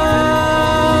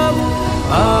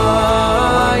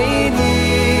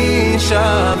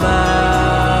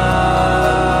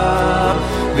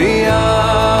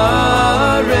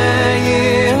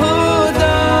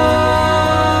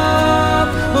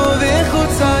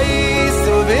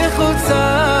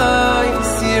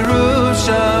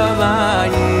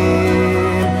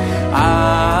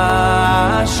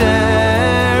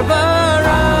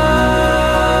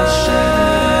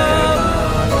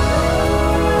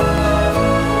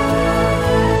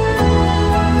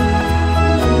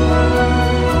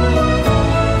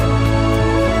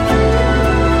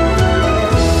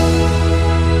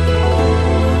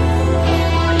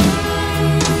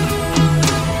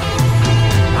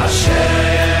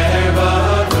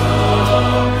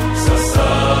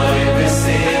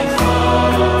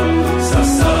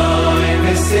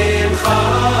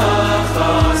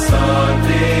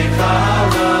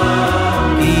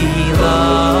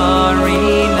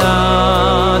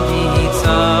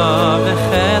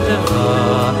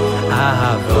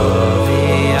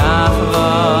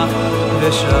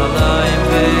Yerushalayim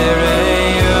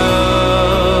Bereyo.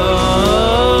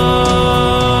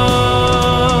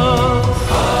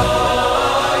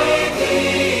 Haydi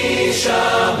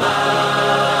Shama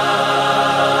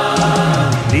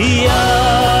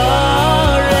Diyarei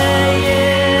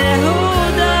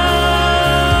Yehuda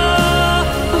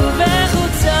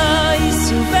Uvechutzais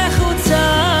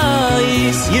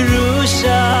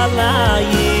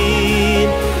Yerushalayim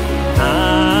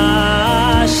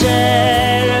Asher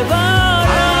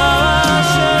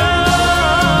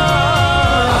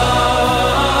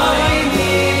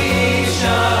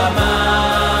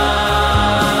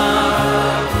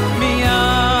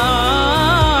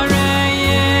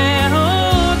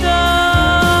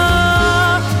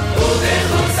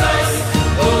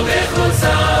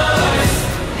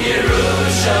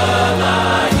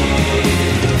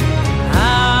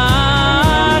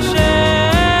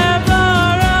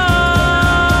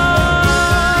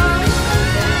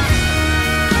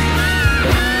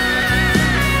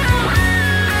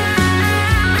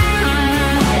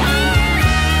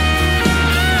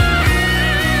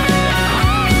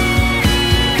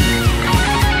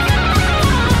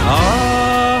Oh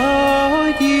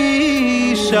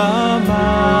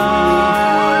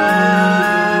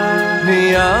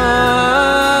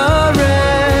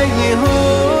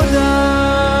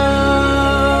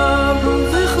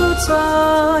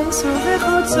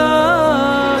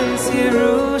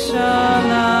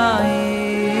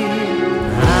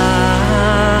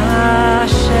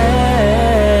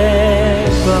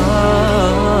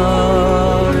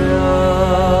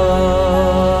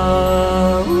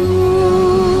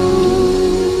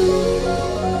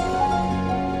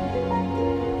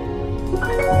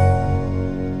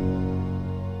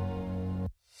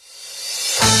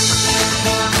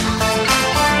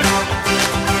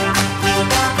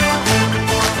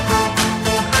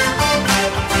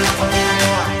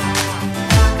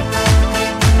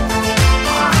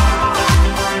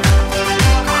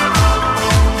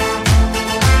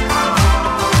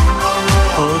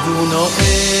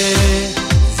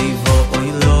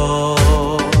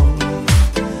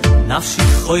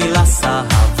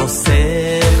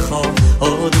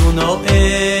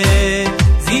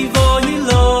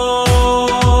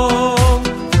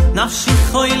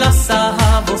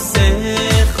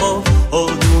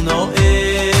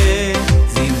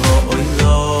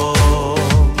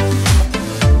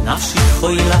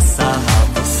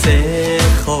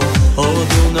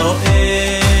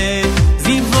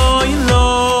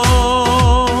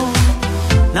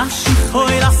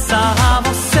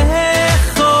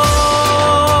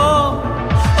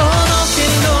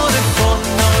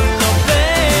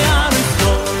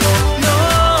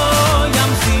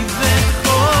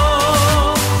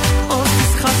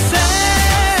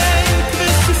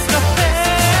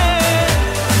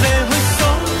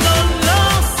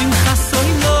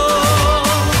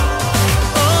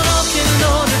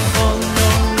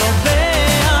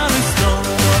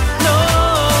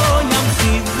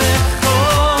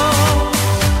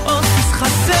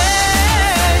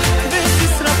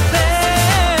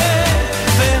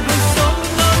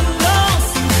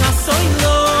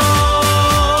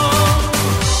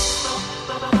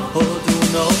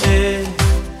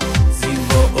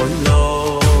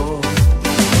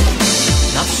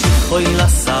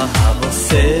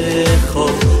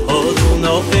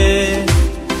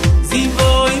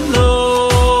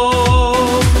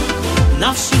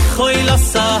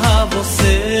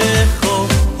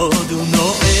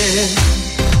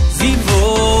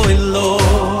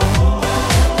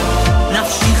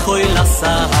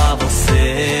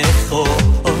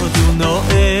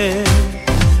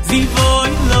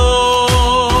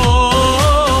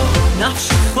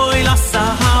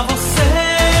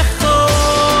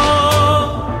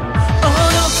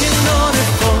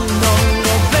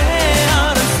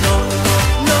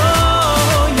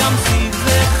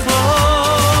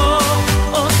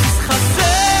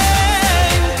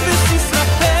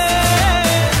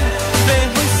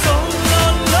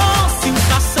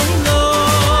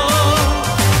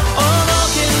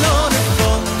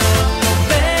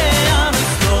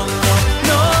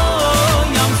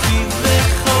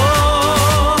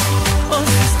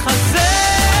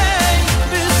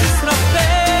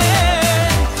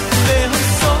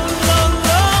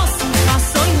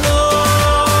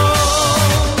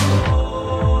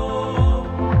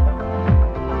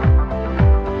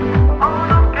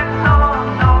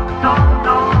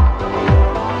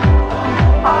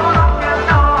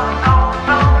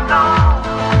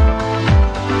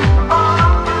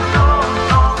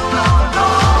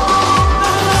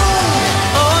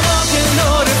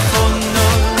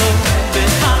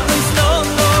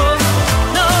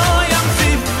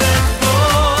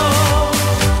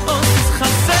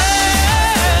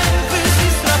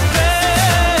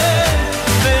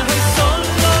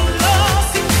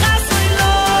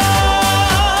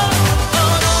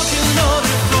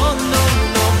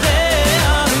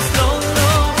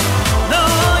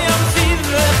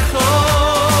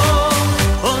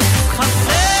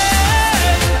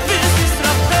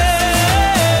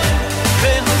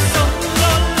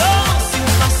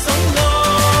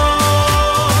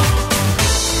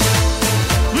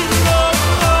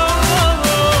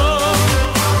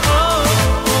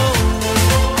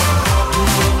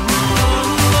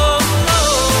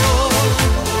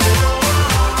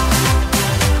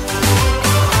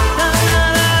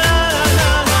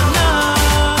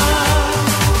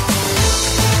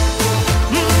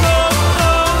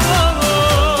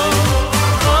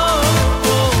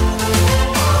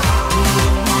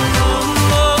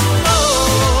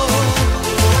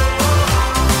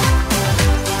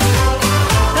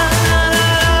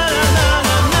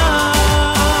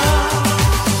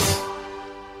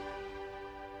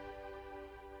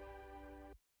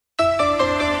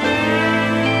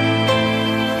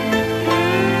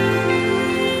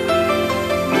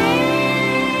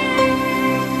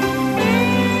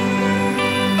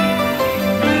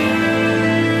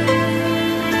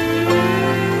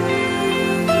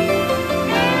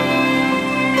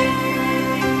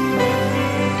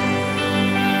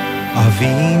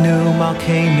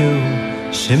Malkeinu,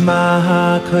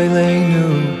 Shema Koilenu,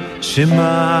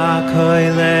 Shema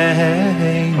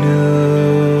Koilenu.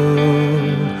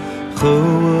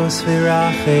 Chus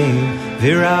virachem,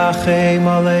 virachem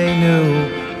aleinu,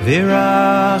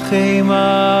 virachem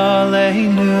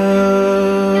aleinu.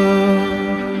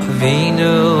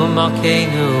 Avinu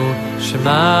Malkeinu,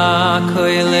 Shema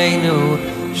Koilenu,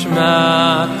 Shema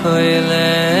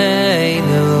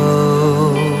Koilenu.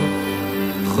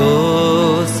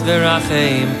 Chus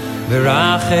virachem,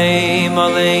 virachem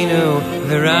aleinu,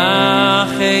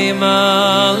 virachem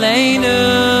aleinu.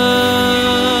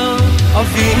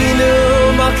 Avinu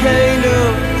Malkeinu,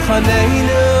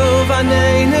 Chaneinu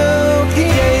Vaneinu, Ki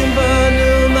ein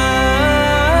banu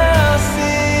masim.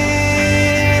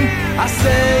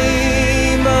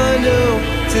 Asei manu,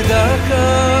 Tzedaka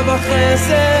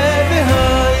v'chesed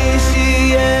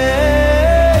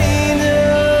v'ha'ishiyenu.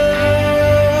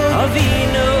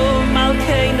 Avinu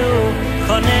Malkeinu,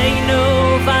 Chaneinu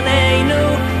Vaneinu,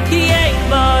 Ki ein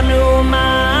banu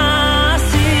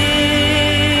masim.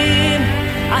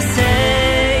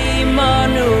 Asei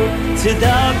manu,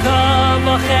 Tzedaka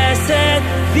v'chesed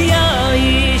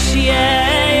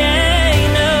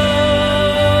v'ha'ishiyenu.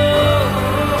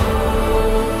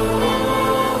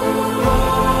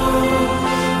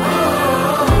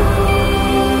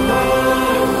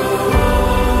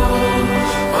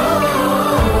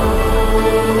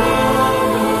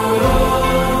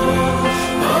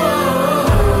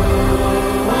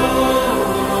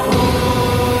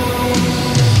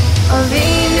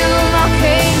 Avinu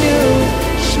Malkeinu,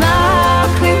 Shema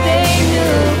Koilenu,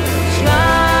 Shema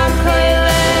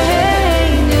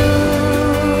Koilenu.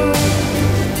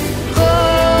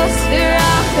 Chus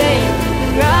virachem,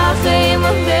 virachem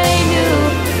aleinu,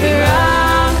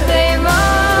 virachem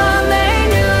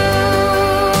aleinu.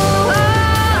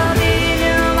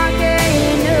 Avinu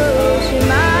Malkeinu,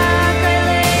 Shema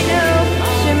Koilenu,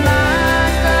 Shema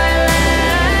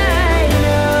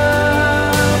Koilenu.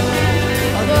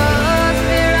 Chus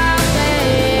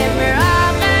virachem,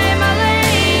 virachem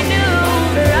aleinu,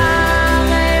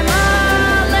 virachem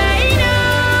aleinu.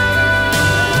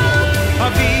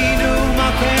 Avinu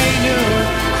Malkeinu,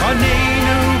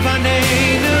 Chaneinu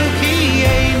Vaneinu, Ki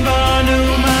ein banu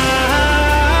masim.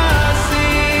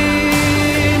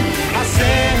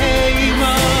 Asei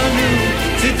manu,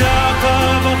 Tzedaka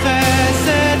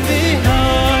v'chesed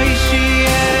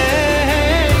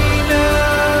v'ha'ishiyenu.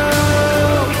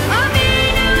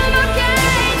 Avinu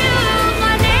Malkeinu,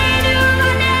 Chaneinu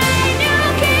Vaneinu,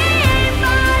 Ki ein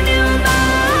banu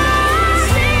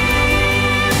masim.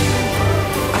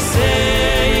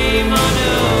 Asei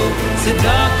manu,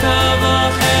 Tzedaka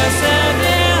v'chesed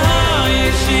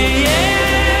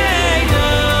v'ha'ishiyenu.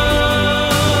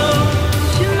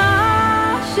 Shema,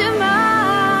 Shema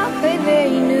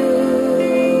Koilenu,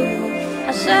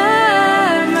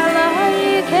 Hashem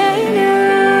Eloheinu.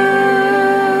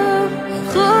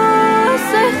 Chus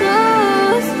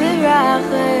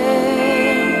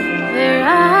virachem,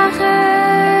 virachem.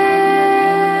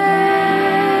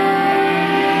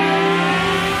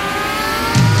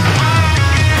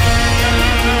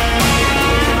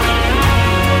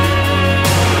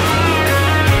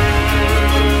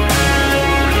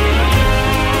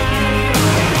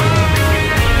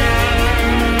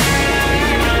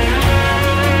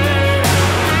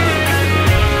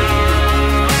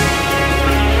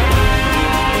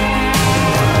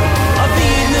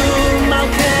 Avinu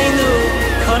Malkeinu,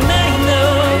 Chaneinu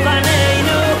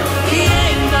Vaneinu, Ki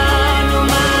ein banu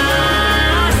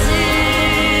masim.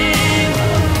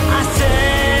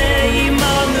 Asei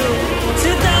manu,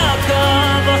 Tzedaka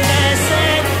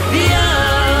v'chesed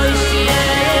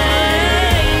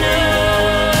v'ha'ishiyenu.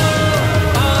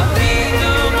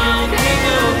 Avinu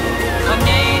Malkeinu,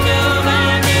 Chaneinu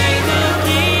Vaneinu,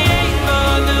 Ki ein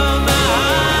banu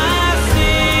masim.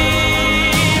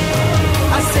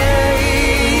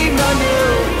 Asei manu,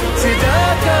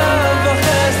 Tzedaka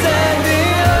v'chesed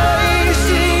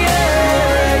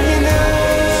v'ha'ishiyenu.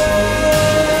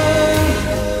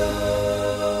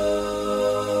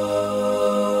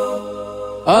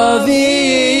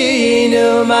 Avinu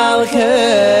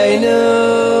Malkeinu.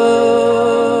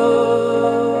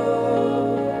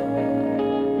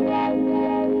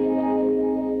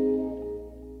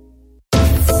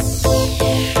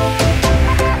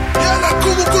 יאללה,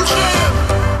 קומו כולכם!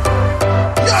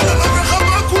 יאללה,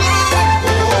 למלחמה כולם!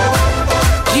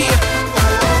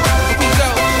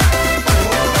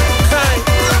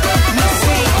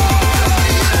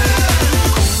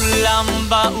 כולם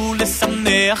באו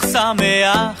לשמח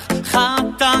שמח,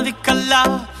 חתן וכלה,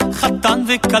 חתן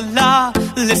וכלה,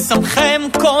 לשמחם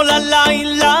כל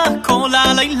הלילה, כל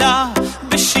הלילה,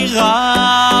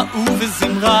 בשירה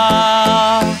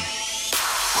ובזמרה.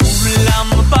 כולם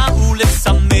באו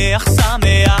לשמח,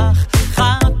 שמח,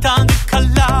 חתן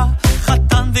וכלה,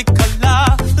 חתן וכלה,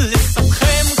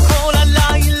 לשמחם כל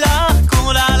הלילה,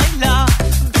 כל הלילה,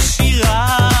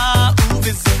 בשירה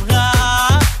ובזמרה,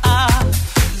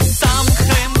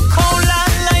 לשמחם כל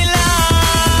הלילה.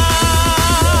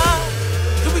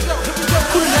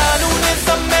 כולנו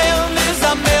נזמר,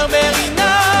 נזמר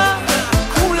ברינה,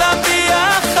 כולם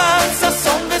ביחד,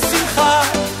 ששון ושמחה,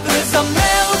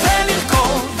 לזמר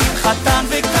ולרקוד עם חתן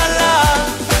וכלה,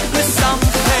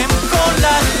 לשמחם כל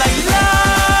הלילה.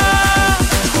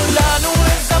 כולנו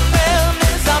נזמר,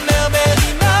 נזמר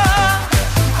ברינה,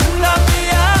 כולם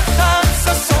ביחד,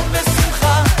 ששון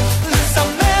ושמחה,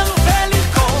 לזמר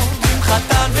ולרקוד עם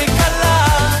חתן וכלה,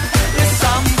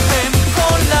 לשמחם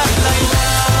כל הלילה.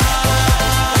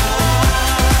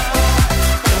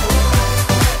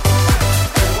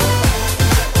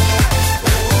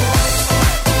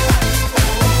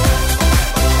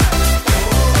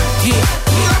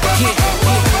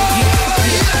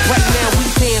 Right now we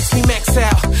dance, we max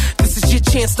out. This is your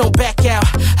chance, don't back out.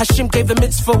 Hashem gave the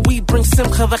mitzvah, we bring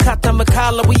simcha, the chata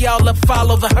makala. We all up,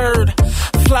 follow the herd.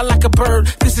 Fly like a bird,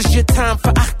 this is your time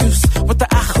for achdus with the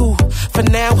achu. For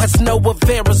now has no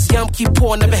Averas, Yom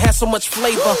Kippur never had so much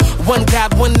flavor. One God,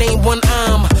 one name, one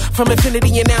arm. From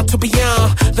infinity and out to beyond.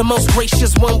 The most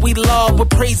gracious one we love. With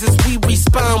praises we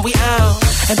respond, we are.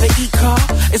 And the E-car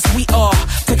is we are.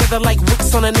 Together like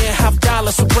wicks on an air, half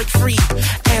dollar. So break free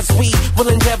as we will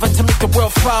endeavor to make the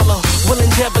world follow. We'll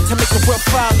endeavor to make the world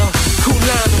follow.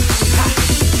 Kulanu. Ha.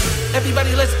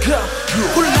 Everybody let's go.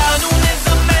 כולנו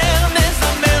נזמר,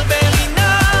 נזמר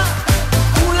ברינה,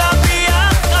 כולם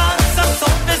ביחד,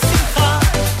 ששון ושמחה,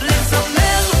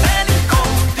 לזמר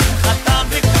ולרקוד עם חתן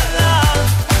וכלה,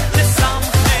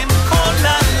 לשמחם כל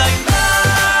הלילה.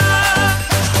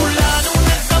 כולנו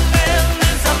נזמר,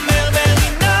 נזמר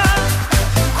ברינה,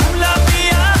 כולם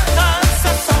ביחד,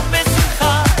 ששון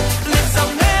ושמחה,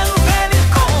 לזמר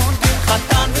ולרקוד עם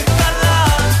חתן וכלה,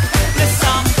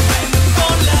 לשמחם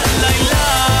כל הלילה.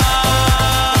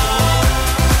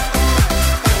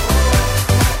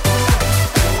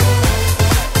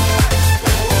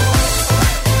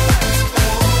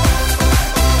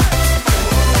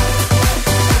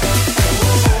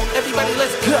 Everybody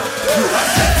let's go.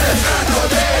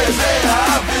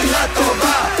 האווירה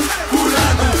טובה,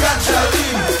 כולנו כאן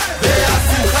שרים,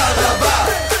 והשמחה רבה,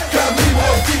 קמים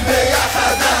עובדים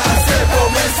ביחד, נעשה פה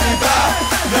מסיבה,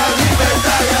 נרים את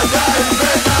הידיים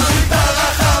ונרים את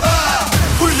הרחבה.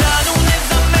 כולנו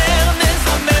נזמר,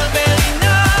 נזמר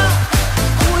ברינה,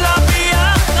 כולם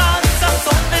ביחד,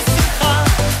 ששון ושמחה,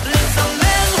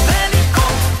 לזמר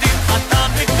ולרקוד עם חתן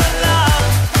וכלה,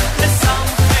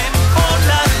 לשמחם כל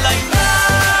הלילה.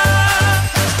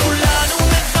 כולנו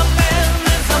נזמר,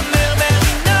 נזמר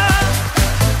ברינה,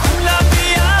 כולם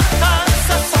ביחד,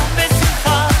 ששון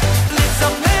ושמחה,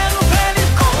 לזמר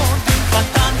ולרקוד עם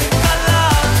חתן וכלה,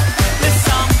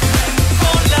 לשמחם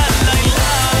כל הלילה.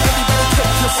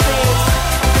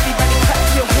 Everybody clap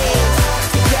your hands.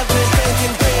 Together hand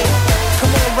in hand.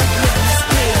 Come on, right now, let's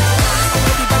dance.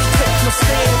 Everybody take your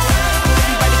stance.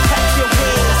 Everybody clap your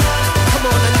hands. Come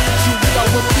on, I need you. We all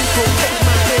with people. Take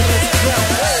my hand, let's go.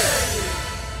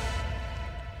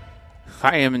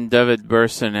 Chaim and David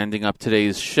Burson ending up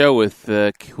today's show with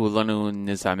Kulanu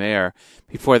Nizamer.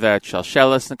 Before that,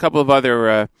 Shalshelis and a couple of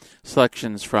other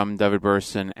selections from David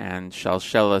Burson and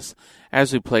Shalshelis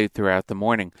as we played throughout the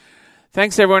morning.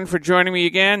 Thanks, everyone, for joining me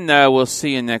again. We'll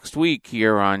see you next week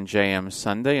here on JM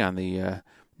Sunday on the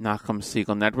Nachum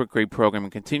Segal Network. Great programming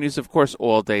continues, of course,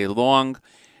 all day long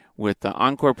with the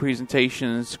encore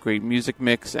presentations, great music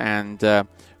mix, and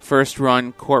first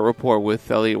run court report with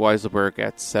Elliot Weiselberg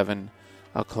at 7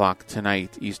 o'clock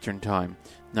tonight, Eastern Time.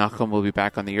 Nachum will be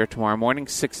back on the air tomorrow morning,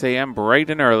 6 a.m., bright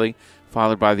and early,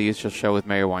 followed by the Israel Show with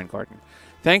Mayor Weingarten.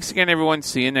 Thanks again, everyone.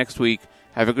 See you next week.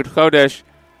 Have a good Chodesh.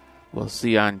 We'll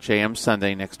see you on JM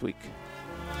Sunday next week.